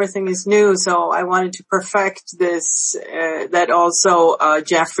format and everything is new. So I wanted to perfect this, that also,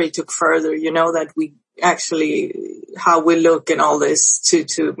 Jeffrey took further, you know, that we actually, how we look and all this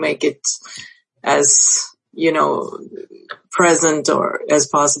to make it as, you know, present or as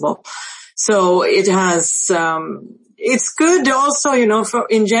possible. So it has, it's good also, you know,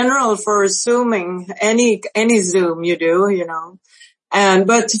 in general for Zooming, any Zoom you do, you know.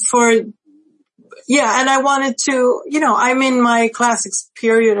 And I wanted to, you know, I'm in my classics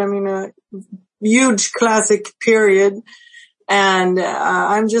period. I'm in a huge classic period and,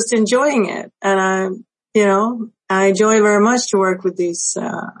 I'm just enjoying it. And I enjoy very much to work with these,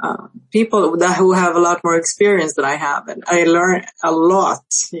 people who have a lot more experience than I have. And I learn a lot,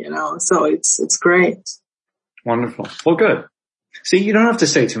 you know, so it's great. Wonderful. Well, good. See, you don't have to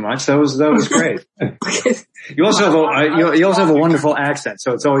say too much. That was great. You also have a wonderful accent,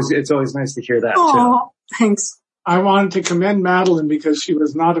 so it's always nice to hear that too. Thanks. I wanted to commend Madeline because she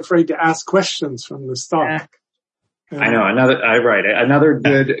was not afraid to ask questions from the start. I know, another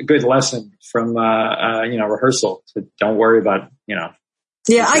good lesson from, you know, rehearsal. So don't worry about, you know.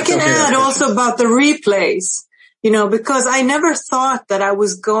 Yeah, I can add also about the replays, you know, because I never thought that I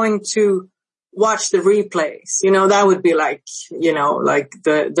was going to watch the replays, you know, that would be like, you know, like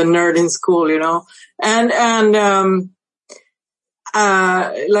the nerd in school, you know, and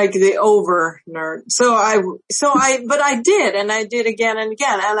like the over nerd. But I did, and I did again and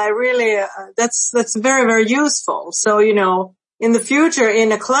again, and I really, that's very, very useful. So, you know, in the future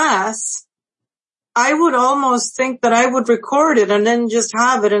in a class, I would almost think that I would record it and then just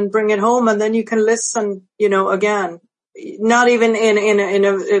have it and bring it home, and then you can listen, you know, again. Not even in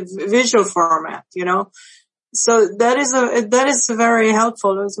a visual format, you know. So that is very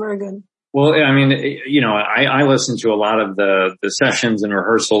helpful. It was very good. Well, I mean, you know, I listen to a lot of the sessions and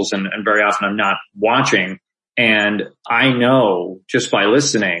rehearsals and very often I'm not watching, and I know just by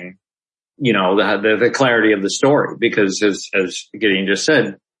listening, you know, the clarity of the story, because as Gideon just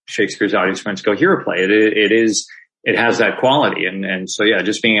said, Shakespeare's audience went to go hear a play. It has that quality. And so yeah,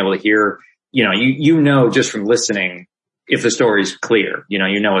 just being able to hear, you know, you know, just from listening, if the story's clear, you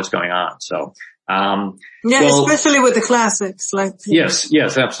know what's going on. So, especially with the classics, like. Yes,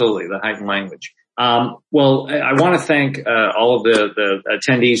 absolutely. The heightened language. Well, I want to thank, all of the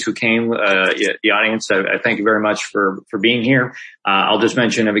attendees who came, the audience. I thank you very much for being here. I'll just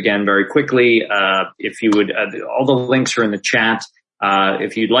mention them again very quickly. If you would, all the links are in the chat.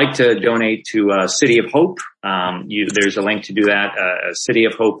 If you'd like to donate to, City of Hope, there's a link to do that,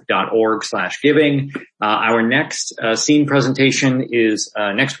 cityofhope.org/giving. Our next, scene presentation is,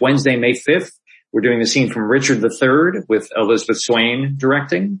 next Wednesday, May 5th. We're doing the scene from Richard III with Elizabeth Swain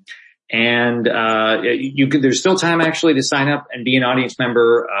directing. And there's still time actually to sign up and be an audience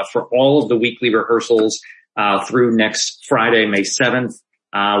member for all of the weekly rehearsals through next Friday, May 7th.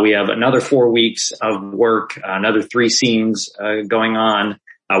 We have another 4 weeks of work, another 3 scenes going on.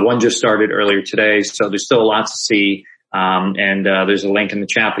 One just started earlier today, so there's still a lot to see. And there's a link in the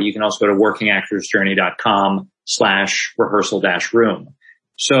chat, but you can also go to workingactorsjourney.com/rehearsal-room.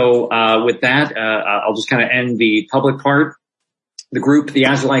 So with that, I'll just kind of end the public part. The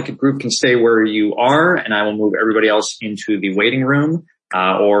As You Like It group can stay where you are, and I will move everybody else into the waiting room,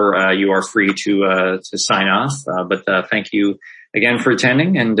 or you are free to sign off. But thank you again for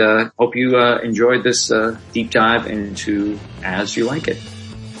attending, and hope you enjoyed this deep dive into As You Like It.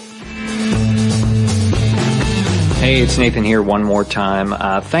 Hey, it's Nathan here one more time.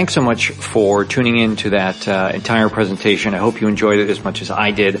 Thanks so much for tuning in to that entire presentation. I hope you enjoyed it as much as I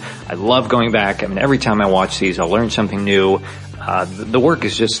did. I love going back. I mean, every time I watch these, I'll learn something new. The work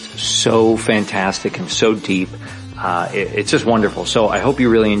is just so fantastic and so deep. It's just wonderful. So I hope you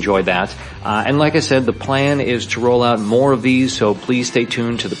really enjoyed that. And like I said, the plan is to roll out more of these, so please stay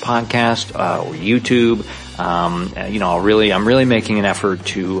tuned to the podcast or YouTube. I'm really making an effort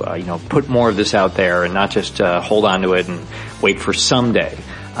to put more of this out there and not just hold on to it and wait for someday.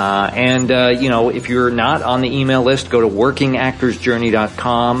 If you're not on the email list, go to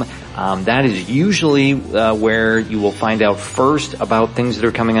workingactorsjourney.com. That is usually where you will find out first about things that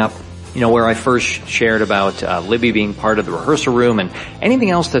are coming up. Where I first shared about Libby being part of the rehearsal room and anything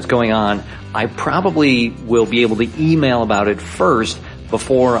else that's going on, I probably will be able to email about it first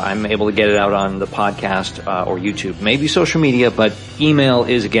before I'm able to get it out on the podcast or YouTube. Maybe social media, but email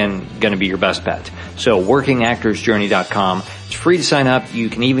is, again, going to be your best bet. So workingactorsjourney.com. It's free to sign up. You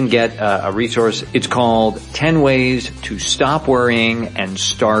can even get a resource. It's called 10 Ways to Stop Worrying and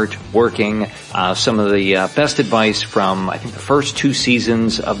Start Working. Some of the best advice from, I think, the first 2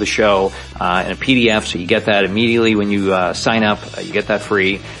 seasons of the show in a PDF. So you get that immediately when you sign up. You get that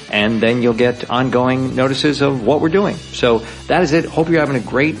free. And then you'll get ongoing notices of what we're doing. So that is it. Hope you're having a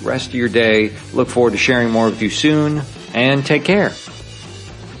great rest of your day. Look forward to sharing more with you soon. And take care.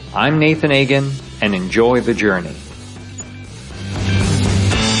 I'm Nathan Agin, and enjoy the journey.